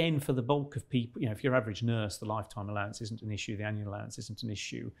 again, for the bulk of people, if you're average nurse, the lifetime allowance isn't an issue, the annual allowance isn't an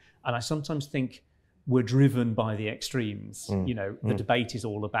issue. And I sometimes think we're driven by the extremes. The debate is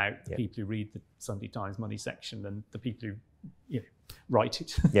all about the people who read the Sunday Times money section and the people who write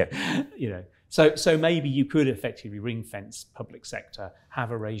it. Yeah. So maybe you could effectively ring fence public sector,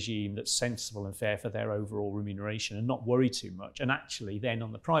 have a regime that's sensible and fair for their overall remuneration and not worry too much. And actually then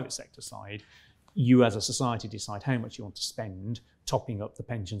on the private sector side, you as a society decide how much you want to spend topping up the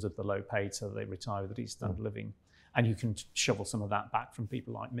pensions of the low paid so that they retire with a decent standard of living. And you can shovel some of that back from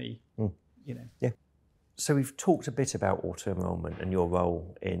people like me, Yeah. So we've talked a bit about auto-enrolment and your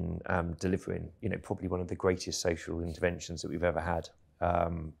role in delivering, probably one of the greatest social interventions that we've ever had.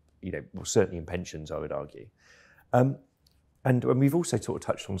 Well, certainly in pensions, I would argue. And we've also sort of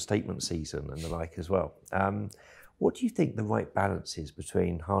touched on statement season and the like as well. What do you think the right balance is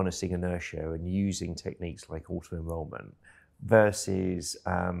between harnessing inertia and using techniques like auto-enrolment versus,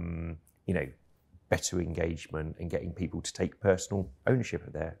 better engagement and getting people to take personal ownership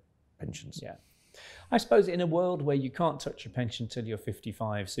of their pensions? Yeah. I suppose in a world where you can't touch your pension till you're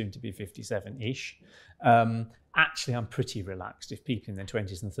 55, soon to be 57-ish, actually I'm pretty relaxed if people in their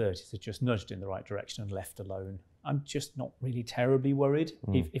 20s and 30s are just nudged in the right direction and left alone. I'm just not really terribly worried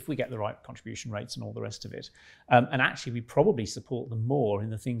if we get the right contribution rates and all the rest of it. And actually we probably support them more in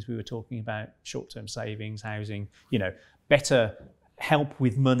the things we were talking about, short-term savings, housing, better help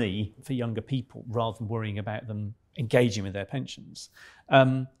with money for younger people rather than worrying about them engaging with their pensions.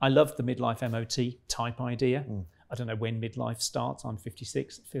 I love the midlife MOT type idea. I don't know when midlife starts. I'm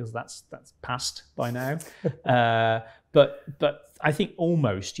 56. It feels that's past by now. But I think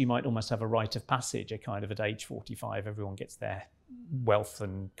you might almost have a rite of passage, a kind of at age 45, everyone gets their wealth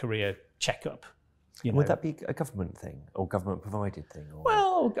and career checkup. Would that be a government thing or government provided thing?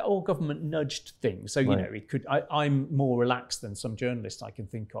 Or government nudged thing. So, it could. I'm more relaxed than some journalists I can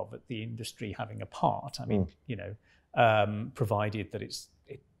think of at the industry having a part. I mean, provided that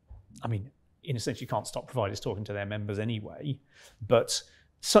in a sense, you can't stop providers talking to their members anyway. But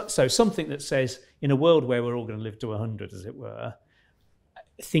so something that says, in a world where we're all going to live to 100, as it were,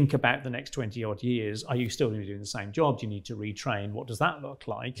 think about the next 20 odd years. Are you still going to be doing the same job? Do you need to retrain? What does that look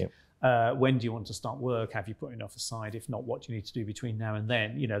like? Yep. When do you want to start work? Have you put enough aside? If not, what do you need to do between now and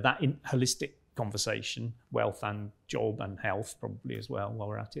then? That holistic conversation, wealth and job and health probably as well while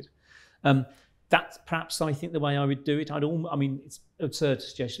we're at it. That's perhaps, I think, the way I would do it. It's absurd to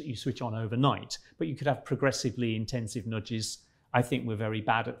suggest that you switch on overnight, but you could have progressively intensive nudges. I think we're very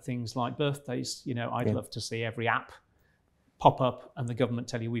bad at things like birthdays. I'd love to see every app pop up and the government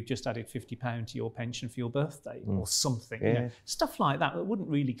tell you we've just added £50 to your pension for your birthday or something. Stuff like that wouldn't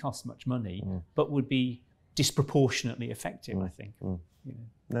really cost much money, but would be disproportionately effective, I think.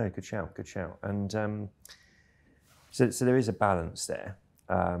 No, good shout. And so there is a balance there.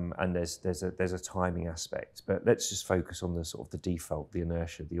 And there's a timing aspect, but let's just focus on the sort of the default, the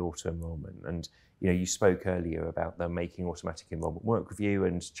inertia, the auto-enrolment. And you spoke earlier about them making automatic enrolment work with you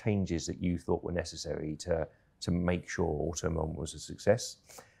and changes that you thought were necessary to make sure auto-enrolment was a success.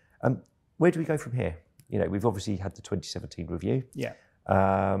 Where do we go from here? We've obviously had the 2017 review. Yeah.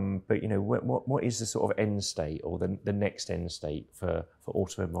 But what is the sort of end state or the next end state for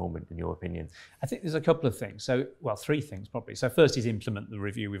auto-enrolment in your opinion? I think there's a couple of things. Three things probably. So first is implement the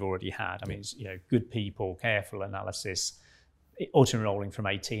review we've already had. I mean, it's good people, careful analysis, auto-enrolling from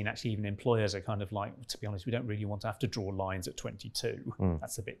 18. Actually, even employers are kind of like, to be honest, we don't really want to have to draw lines at 22.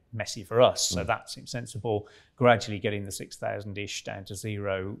 That's a bit messy for us. So that seems sensible. Gradually getting the 6,000-ish down to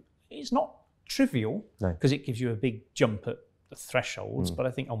zero is not trivial because it gives you a big jump at the thresholds, but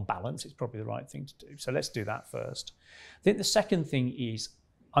I think on balance, it's probably the right thing to do. So let's do that first. I think the second thing is,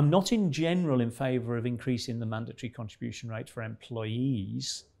 I'm not in general in favour of increasing the mandatory contribution rate for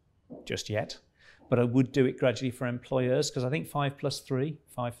employees just yet, but I would do it gradually for employers because I think 5 plus 3,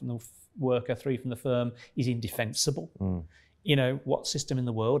 5 from the worker, 3 from the firm is indefensible. What system in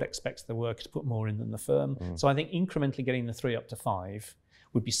the world expects the worker to put more in than the firm? So I think incrementally getting the 3 up to 5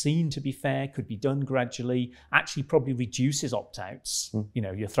 would be seen to be fair, could be done gradually, actually probably reduces opt-outs.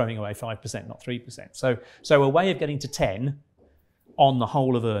 You're throwing away 5%, not 3%. So a way of getting to 10 on the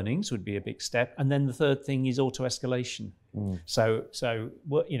whole of earnings would be a big step. And then the third thing is auto-escalation. So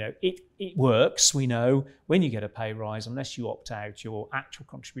it works, we know. When you get a pay rise, unless you opt out, your actual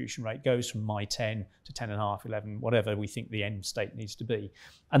contribution rate goes from my 10 to 10.5, 11, whatever we think the end state needs to be.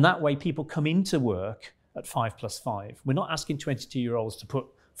 And that way people come into work at 5 plus 5. We're not asking 22-year-olds to put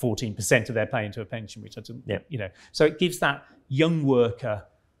 14% of their pay into a pension, which I don't, So it gives that young worker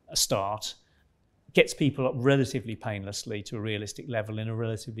a start, gets people up relatively painlessly to a realistic level in a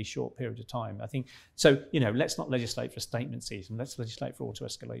relatively short period of time. I think so. Let's not legislate for statement season. Let's legislate for auto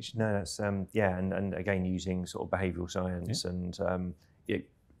escalation. No, that's and again using sort of behavioural science and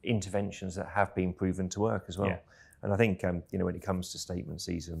interventions that have been proven to work as well. Yeah. And I think when it comes to statement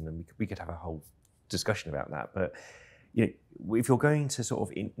season, and we could have a whole discussion about that, but if you're going to sort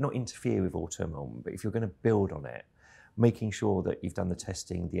of not interfere with auto-enrolment, but if you're going to build on it, making sure that you've done the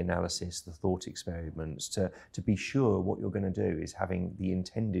testing, the analysis, the thought experiments to be sure what you're going to do is having the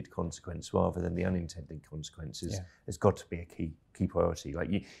intended consequence rather than the unintended consequences has got to be a key priority. Like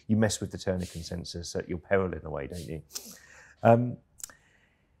you mess with the Turner consensus at your peril in a way, don't you?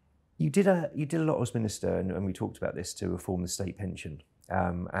 You did a lot as minister, and we talked about this, to reform the state pension.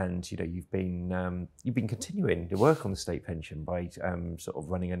 And you've been continuing to work on the state pension by sort of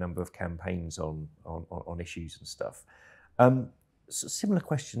running a number of campaigns on issues and stuff. So similar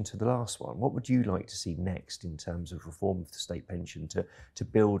question to the last one. What would you like to see next in terms of reform of the state pension to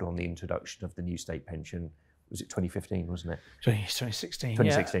build on the introduction of the new state pension? Was it 2015, wasn't it? 2016.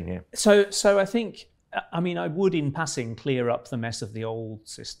 2016, yeah. So I think, I would in passing clear up the mess of the old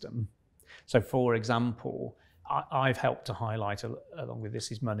system. So for example, I've helped to highlight, along with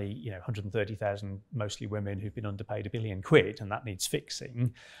This Is Money, 130,000 mostly women who've been underpaid £1 billion, and that needs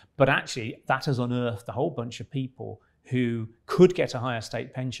fixing. But actually, that has unearthed a whole bunch of people who could get a higher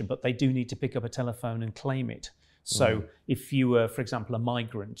state pension, but they do need to pick up a telephone and claim it. So if you were, for example, a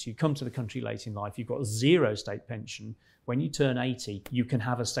migrant, you come to the country late in life, you've got 0 state pension. When you turn 80, you can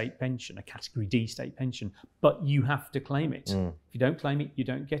have a state pension, a category D state pension, but you have to claim it. If you don't claim it, you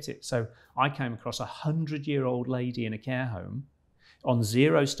don't get it. So I came across a 100-year-old lady in a care home on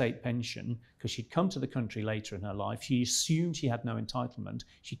 0 state pension because she'd come to the country later in her life. She assumed she had no entitlement.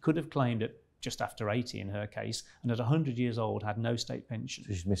 She could have claimed it just after 80 in her case, and at 100 years old had no state pension.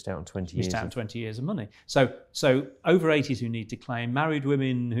 So she's missed out on 20 years. Missed out on 20 years of money. So over 80s who need to claim, married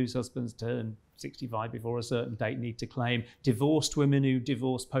women whose husbands turn 65 before a certain date need to claim, divorced women who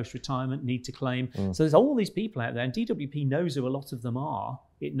divorce post-retirement need to claim. So there's all these people out there, and DWP knows who a lot of them are.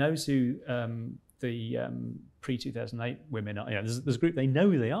 It knows who the pre-2008 women are. There's a group, they know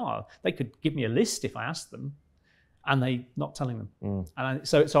who they are. They could give me a list if I asked them, and they're not telling them. And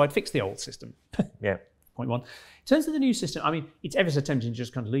so I'd fix the old system. Yeah. Point one. In terms of the new system, it's ever so tempting to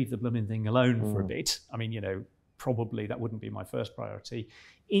just kind of leave the blooming thing alone for a bit. Probably that wouldn't be my first priority.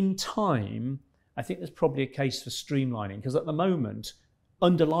 In time, I think there's probably a case for streamlining, because at the moment,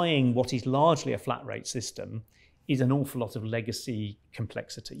 underlying what is largely a flat rate system is an awful lot of legacy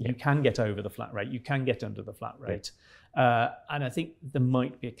complexity. You can get over the flat rate, you can get under the flat rate. And I think there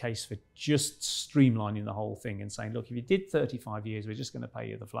might be a case for just streamlining the whole thing and saying, look, if you did 35 years, we're just going to pay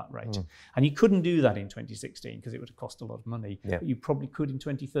you the flat rate. And you couldn't do that in 2016 because it would have cost a lot of money. But you probably could in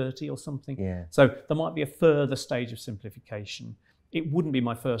 2030 or something. So there might be a further stage of simplification. It wouldn't be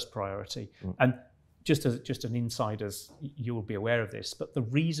my first priority. And just an insider's, you'll be aware of this, but the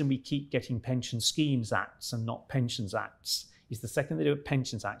reason we keep getting Pension Schemes Acts and not Pensions Acts is the second they do a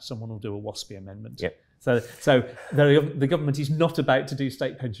Pensions Act, someone will do a WASPI amendment. So the government is not about to do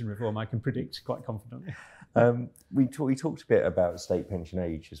state pension reform, I can predict quite confidently. We talked a bit about state pension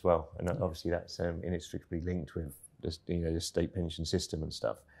age as well, and obviously that's inextricably linked with the state pension system and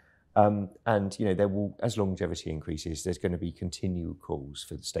stuff. And there will, as longevity increases, there's going to be continual calls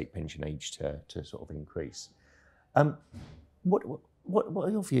for the state pension age to sort of increase. What are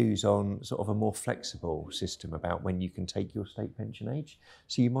your views on sort of a more flexible system about when you can take your state pension age?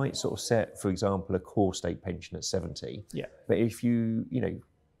 So you might sort of set, for example, a core state pension at 70. But if you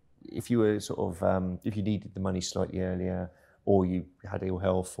were sort of if you needed the money slightly earlier, or you had ill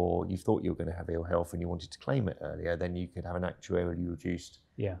health, or you thought you were going to have ill health and you wanted to claim it earlier, then you could have an actuarially reduced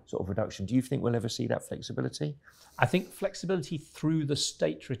sort of reduction. Do you think we'll ever see that flexibility? I think flexibility through the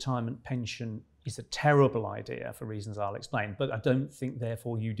state retirement pension is a terrible idea for reasons I'll explain, but I don't think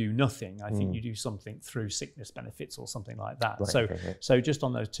therefore you do nothing. I think you do something through sickness benefits or something like that. Right, so just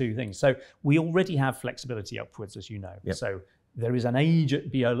on those two things. So we already have flexibility upwards, as you know. So there is an age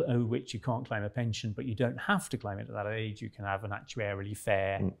below which you can't claim a pension, but you don't have to claim it at that age. You can have an actuarially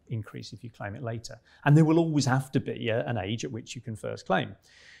fair increase if you claim it later. And there will always have to be an age at which you can first claim.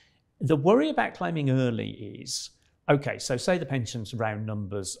 The worry about claiming early is, okay, so say the pension's round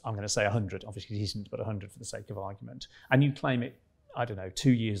numbers, I'm going to say 100, obviously it isn't, but 100 for the sake of argument, and you claim it,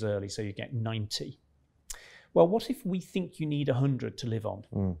 2 years early, so you get 90. Well, what if we think you need 100 to live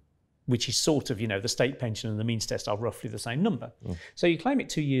on? Which is sort of, the state pension and the means test are roughly the same number. So you claim it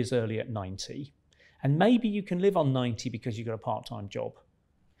 2 years early at 90, and maybe you can live on 90 because you've got a part-time job.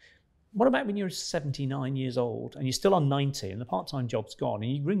 What about when you're 79 years old and you're still on 90 and the part-time job's gone,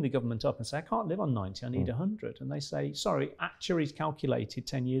 and you ring the government up and say, I can't live on 90, I need 100. And they say, sorry, actuaries calculated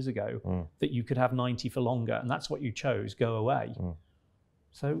 10 years ago that you could have 90 for longer, and that's what you chose, go away.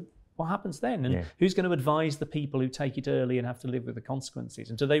 So what happens then? And who's going to advise the people who take it early and have to live with the consequences?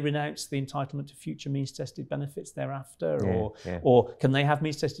 And do they renounce the entitlement to future means-tested benefits thereafter? Or can they have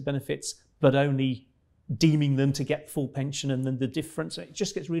means-tested benefits but only deeming them to get full pension, and then the difference, it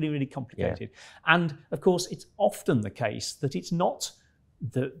just gets really, really complicated. And of course, it's often the case that it's not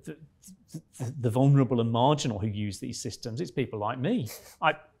the vulnerable and marginal who use these systems. It's people like me.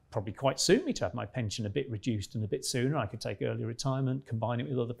 I probably quite suit me to have my pension a bit reduced and a bit sooner. I could take early retirement, combine it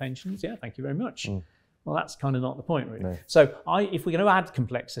with other pensions. Yeah, thank you very much. Well, that's kind of not the point, really. No. So if we're going to add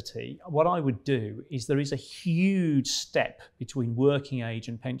complexity, what I would do is there is a huge step between working age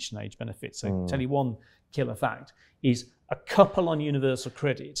and pension age benefits. So I'll tell you one killer fact is a couple on universal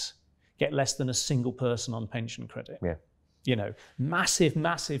credit get less than a single person on pension credit. Yeah. You know, massive,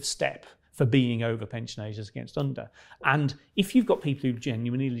 massive step for being over pension age as against under. And if you've got people who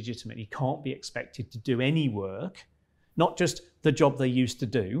genuinely, legitimately can't be expected to do any work, not just the job they used to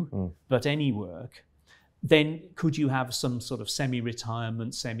do, but any work, then could you have some sort of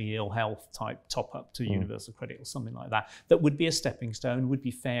semi-retirement, semi-ill health type top-up to universal credit or something like that, that would be a stepping stone, would be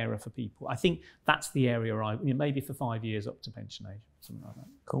fairer for people. I think that's the area maybe for 5 years up to pension age, something like that.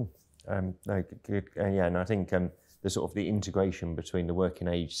 Cool. No, good. Yeah, and I think the sort of the integration between the working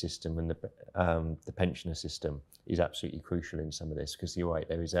age system and the pensioner system is absolutely crucial in some of this, because you're right,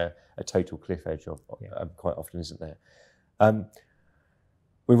 there is a total cliff edge quite often, isn't there?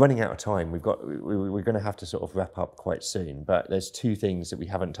 We're running out of time. We're going to have to sort of wrap up quite soon, but there's two things that we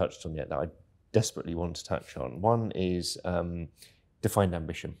haven't touched on yet that I desperately want to touch on. One is defined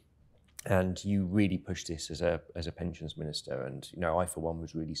ambition, and you really push this as a pensions minister, and you know I for one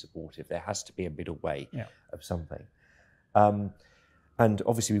was really supportive. There has to be a middle way of something, and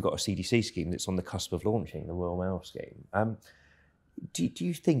obviously we've got a CDC scheme that's on the cusp of launching, the Royal Mail scheme. Do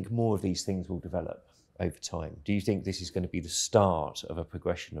you think more of these things will develop over time? Do you think this is going to be the start of a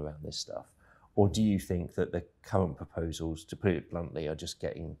progression around this stuff? Or do you think that the current proposals, to put it bluntly, are just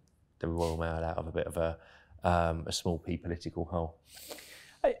getting the Royal Mail out of a bit of a small p political hole?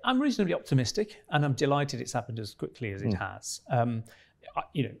 I'm reasonably optimistic, and I'm delighted it's happened as quickly as it has.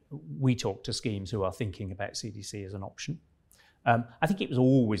 You know, we talk to schemes who are thinking about CDC as an option. I think it was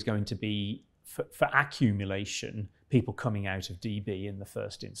always going to be, for accumulation, people coming out of DB in the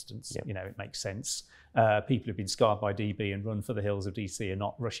first instance. You know, it makes sense. People who've been scarred by DB and run for the hills of DC are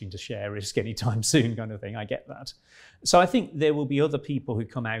not rushing to share risk anytime soon, kind of thing. I get that. So I think there will be other people who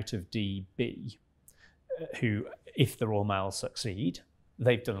come out of DB who, if the Royal Mail succeed,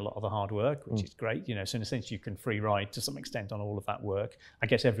 they've done a lot of the hard work, which is great. You know, so in a sense, you can free ride to some extent on all of that work. I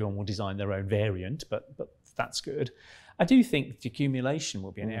guess everyone will design their own variant, but that's good. I do think accumulation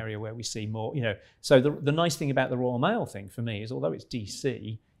will be an area where we see more, you know. So the nice thing about the Royal Mail thing for me is, although it's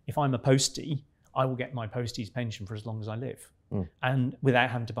DC, if I'm a postie, I will get my postie's pension for as long as I live, and without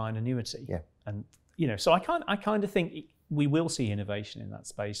having to buy an annuity. And you know, so I kind of think we will see innovation in that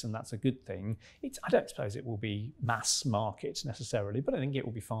space, and that's a good thing. I don't suppose it will be mass market necessarily, but I think it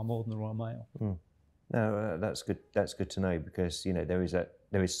will be far more than the Royal Mail. No, that's good. That's good to know, because you know there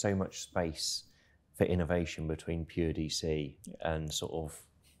is so much space for innovation between pure DC and sort of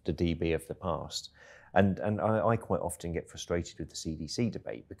the DB of the past. And I quite often get frustrated with the CDC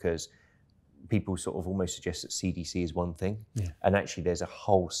debate, because people sort of almost suggest that CDC is one thing, and actually there's a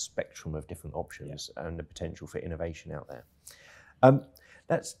whole spectrum of different options and the potential for innovation out there.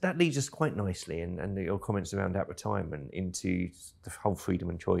 That leads us quite nicely, and your comments around at-retirement, into the whole freedom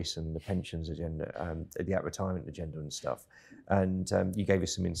and choice and the pensions agenda, the at-retirement agenda and stuff. And you gave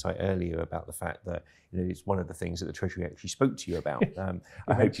us some insight earlier about the fact that it's one of the things that the Treasury actually spoke to you about.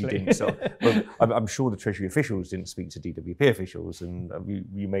 I hope you didn't. Well, I'm sure the Treasury officials didn't speak to DWP officials, and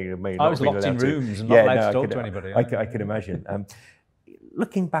you may or may not. I was locked in rooms and not allowed to talk to anybody. I can imagine.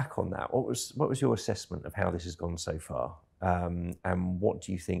 Looking back on that, what was your assessment of how this has gone so far? And what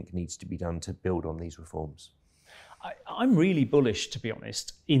do you think needs to be done to build on these reforms? I'm really bullish, to be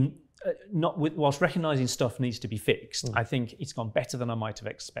honest, whilst recognising stuff needs to be fixed. I think it's gone better than I might have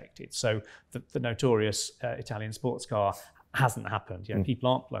expected. So the notorious Italian sports car hasn't happened. People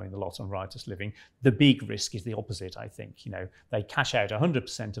aren't blowing the lot on riotous living. The big risk is the opposite, I think. They cash out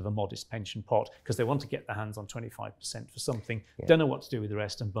 100% of a modest pension pot because they want to get their hands on 25% for something, don't know what to do with the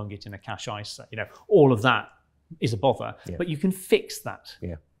rest, and bung it in a cash ISA. All of that is a bother, but you can fix that.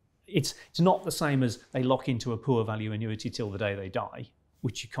 It's not the same as they lock into a poor value annuity till the day they die,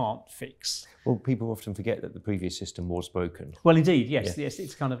 which you can't fix. Well, people often forget that the previous system was broken. Well, indeed, yes,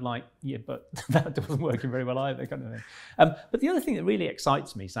 it's kind of like, but that wasn't working very well either, kind of thing. But the other thing that really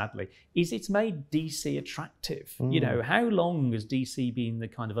excites me, sadly, is it's made DC attractive. How long has DC been the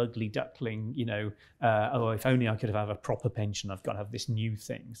kind of ugly duckling, oh, if only I could have a proper pension, I've got to have this new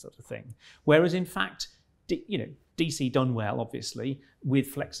thing, sort of thing. Whereas in fact, DC done well, obviously, with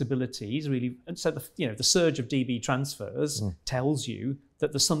flexibility is really, and so the surge of DB transfers tells you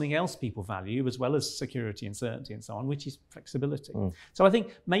that there's something else people value as well as security and certainty and so on, which is flexibility. So I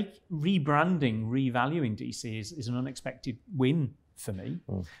think rebranding, revaluing DC is an unexpected win for me.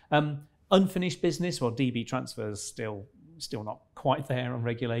 Unfinished business, well, DB transfers still not quite there on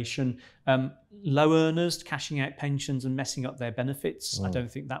regulation. Low earners cashing out pensions and messing up their benefits. I don't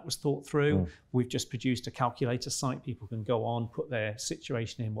think that was thought through. We've just produced a calculator site. People can go on, put their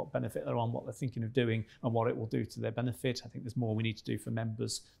situation in, what benefit they're on, what they're thinking of doing, and what it will do to their benefit. I think there's more we need to do for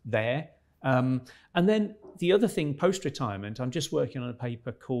members there. And then the other thing, post-retirement, I'm just working on a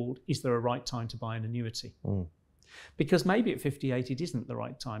paper called Is There a Right Time to Buy an Annuity? Because maybe at 58 it isn't the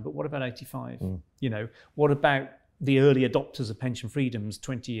right time, but what about 85? You know, what about the early adopters of pension freedoms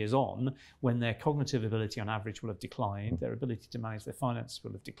 20 years on, when their cognitive ability on average will have declined, their ability to manage their finances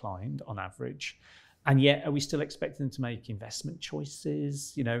will have declined on average, and yet are we still expecting them to make investment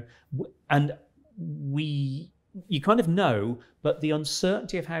choices? You know, and you kind of know, but the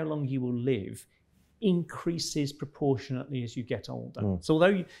uncertainty of how long you will live increases proportionately as you get older. So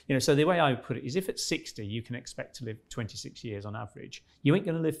although, so the way I would put it is, if at 60 you can expect to live 26 years on average, you ain't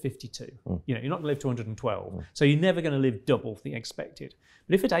going to live 52. You're not going to live to 112. So you're never going to live double the expected.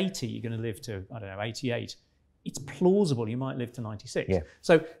 But if at 80 you're going to live to, 88, it's plausible you might live to 96.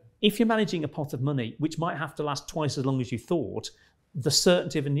 So if you're managing a pot of money which might have to last twice as long as you thought, the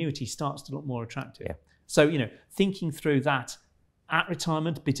certainty of annuity starts to look more attractive. So, thinking through that, at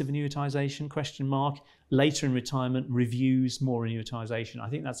retirement, bit of annuitisation, question mark. Later in retirement, reviews, more annuitisation. I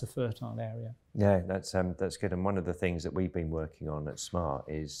think that's a fertile area. Yeah, that's good. And one of the things that we've been working on at Smart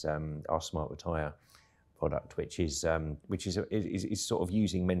is our Smart Retire product, which is sort of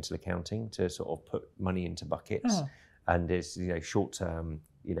using mental accounting to sort of put money into buckets, and it's short term,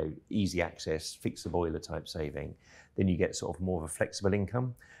 easy access, fix the boiler type saving. Then you get sort of more of a flexible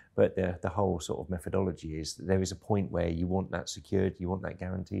income. But the whole sort of methodology is that there is a point where you want that secured, you want that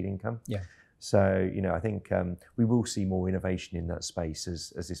guaranteed income. So, I think we will see more innovation in that space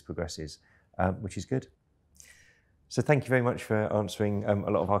as this progresses, which is good. So thank you very much for answering a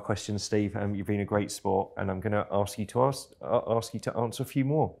lot of our questions, Steve. You've been a great sport, and I'm going to ask you to answer a few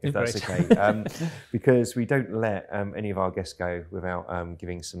more, if that's okay. Because we don't let any of our guests go without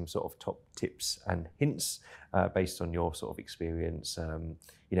giving some sort of top tips and hints based on your sort of experience,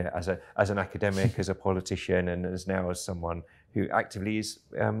 as an academic, as a politician, and as someone who actively is,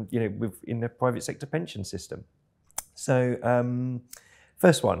 in the private sector pension system. So,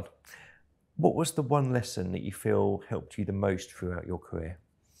 first one. What was the one lesson that you feel helped you the most throughout your career?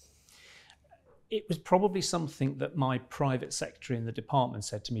 It was probably something that my private secretary in the department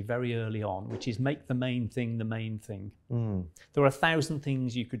said to me very early on, which is make the main thing the main thing. There are 1,000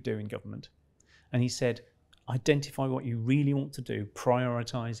 things you could do in government. And he said, identify what you really want to do,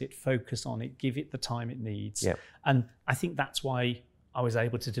 prioritise it, focus on it, give it the time it needs. And I think that's why I was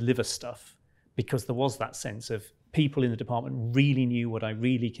able to deliver stuff, because there was that sense of people in the department really knew what I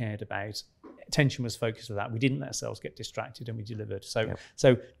really cared about. Attention was focused on that. We didn't let ourselves get distracted, and we delivered. So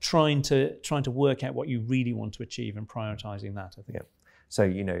trying to work out what you really want to achieve and prioritising that, I think. So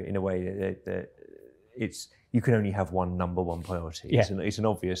in a way that it's, you can only have one number one priority. It's an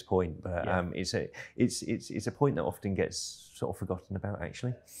obvious point, but it's a point that often gets sort of forgotten about,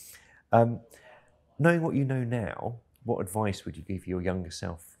 actually. Knowing what you know now, what advice would you give your younger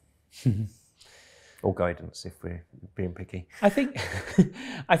self? Or guidance, if we're being picky. I think,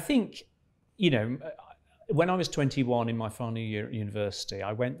 when I was 21 in my final year at university,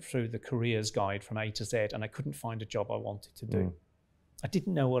 I went through the careers guide from A to Z, and I couldn't find a job I wanted to do. I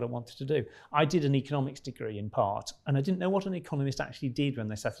didn't know what I wanted to do. I did an economics degree in part, and I didn't know what an economist actually did when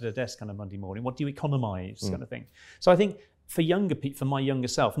they sat at a desk on a Monday morning. What do you economise, kind of thing. So I think for my younger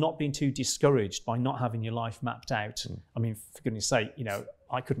self, not being too discouraged by not having your life mapped out. I mean, for goodness sake,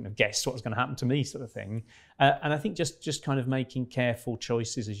 I couldn't have guessed what was going to happen to me, sort of thing. And I think just kind of making careful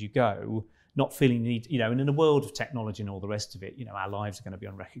choices as you go, not feeling the need, and in a world of technology and all the rest of it, our lives are going to be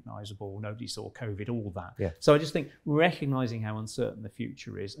unrecognisable. Nobody saw COVID, all that. So I just think recognising how uncertain the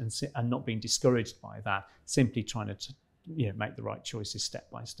future is and not being discouraged by that, simply trying to make the right choices step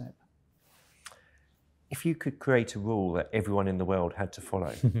by step. If you could create a rule that everyone in the world had to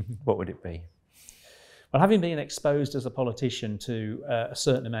follow, what would it be? Well, having been exposed as a politician to a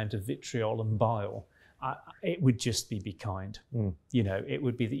certain amount of vitriol and bile, it would just be kind. It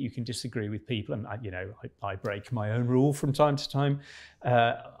would be that you can disagree with people, and I break my own rule from time to time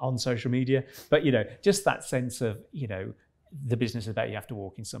on social media. But just that sense of the business is about you have to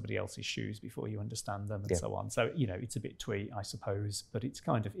walk in somebody else's shoes before you understand them and so on. So, it's a bit twee, I suppose, but it's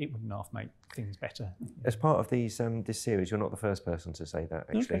kind of, it wouldn't half make things better. As part of these this series, you're not the first person to say that,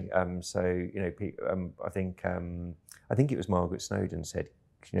 actually. Okay. I think it was Margaret Snowden said,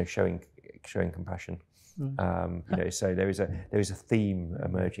 showing compassion. So there is a theme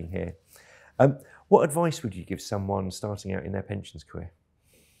emerging here. What advice would you give someone starting out in their pensions career?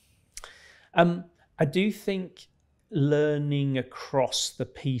 I do think learning across the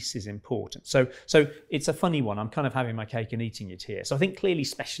piece is important. So it's a funny one. I'm kind of having my cake and eating it here. So I think clearly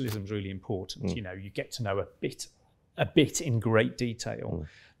specialism is really important. You get to know a bit in great detail,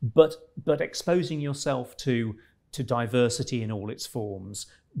 but exposing yourself to diversity in all its forms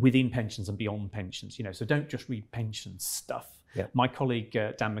within pensions and beyond pensions. So don't just read pension stuff. Yeah. My colleague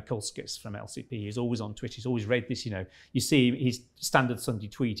Dan Mikulskis from LCP is always on Twitter. He's always read this. You see his standard Sunday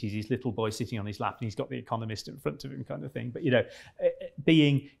tweet is his little boy sitting on his lap and he's got The Economist in front of him, kind of thing. But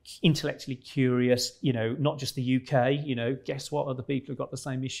being intellectually curious. Not just the UK. Guess what? Other people have got the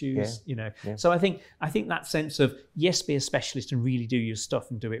same issues. Yeah. So I think that sense of, yes, be a specialist and really do your stuff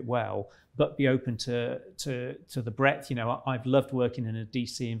and do it well, but be open to the breadth. I've loved working in a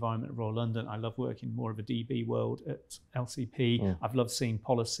DC environment at Royal London. I love working more of a DB world at LCP. I've loved seeing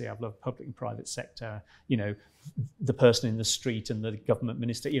policy. I've loved public and private sector. The person in the street and the government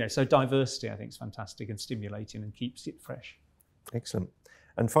minister. So diversity, I think, is fantastic and stimulating and keeps it fresh. Excellent.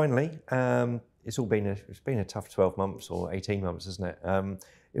 And finally, it's been a tough 12 months or 18 months, isn't it?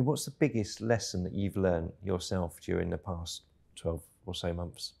 What's the biggest lesson that you've learned yourself during the past 12 or so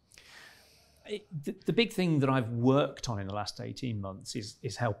months? The big thing that I've worked on in the last 18 months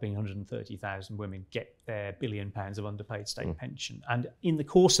is helping 130,000 women get their £1 billion of underpaid state pension. And in the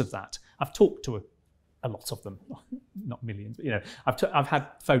course of that, I've talked to a lot of them, not millions, but I've had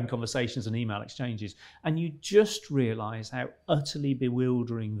phone conversations and email exchanges, and you just realise how utterly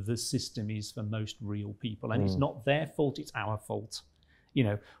bewildering the system is for most real people. And it's not their fault, it's our fault.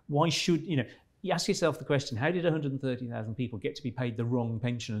 Why should, you ask yourself the question, how did 130,000 people get to be paid the wrong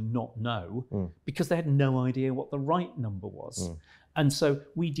pension and not know? Because they had no idea what the right number was. And so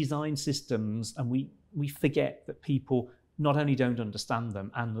we design systems and we forget that people not only don't understand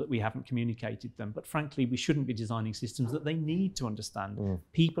them and that we haven't communicated them, but frankly, we shouldn't be designing systems that they need to understand.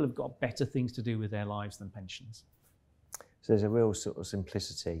 People have got better things to do with their lives than pensions. So there's a real sort of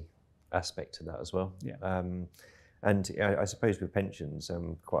simplicity aspect to that as well. Yeah. And I suppose with pensions,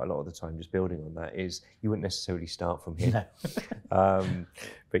 quite a lot of the time, just building on that, is you wouldn't necessarily start from here. No.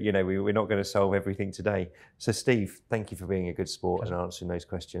 But we're not going to solve everything today. So Steve, thank you for being a good sport and answering those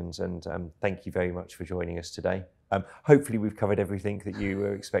questions, and thank you very much for joining us today. Hopefully we've covered everything that you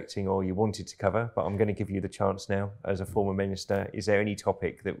were expecting or you wanted to cover, but I'm going to give you the chance now as a former minister. Is there any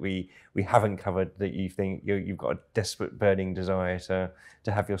topic that we haven't covered that you think you've got a desperate burning desire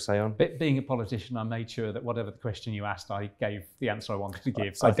to have your say on? Being a politician, I made sure that whatever the question you asked, I gave the answer I wanted to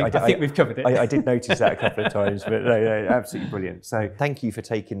give. So I think we've covered it. I did notice that a couple of times, but no, absolutely brilliant. So thank you for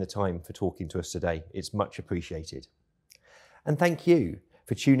taking the time for talking to us today. It's much appreciated. And thank you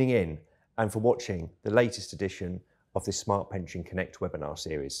for tuning in and for watching the latest edition of this Smart Pension Connect webinar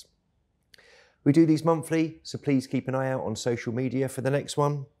series. We do these monthly, so please keep an eye out on social media for the next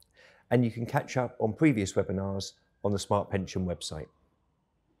one, and you can catch up on previous webinars on the Smart Pension website.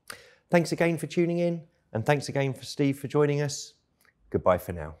 Thanks again for tuning in, and thanks again for Steve for joining us. Goodbye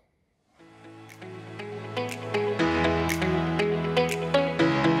for now.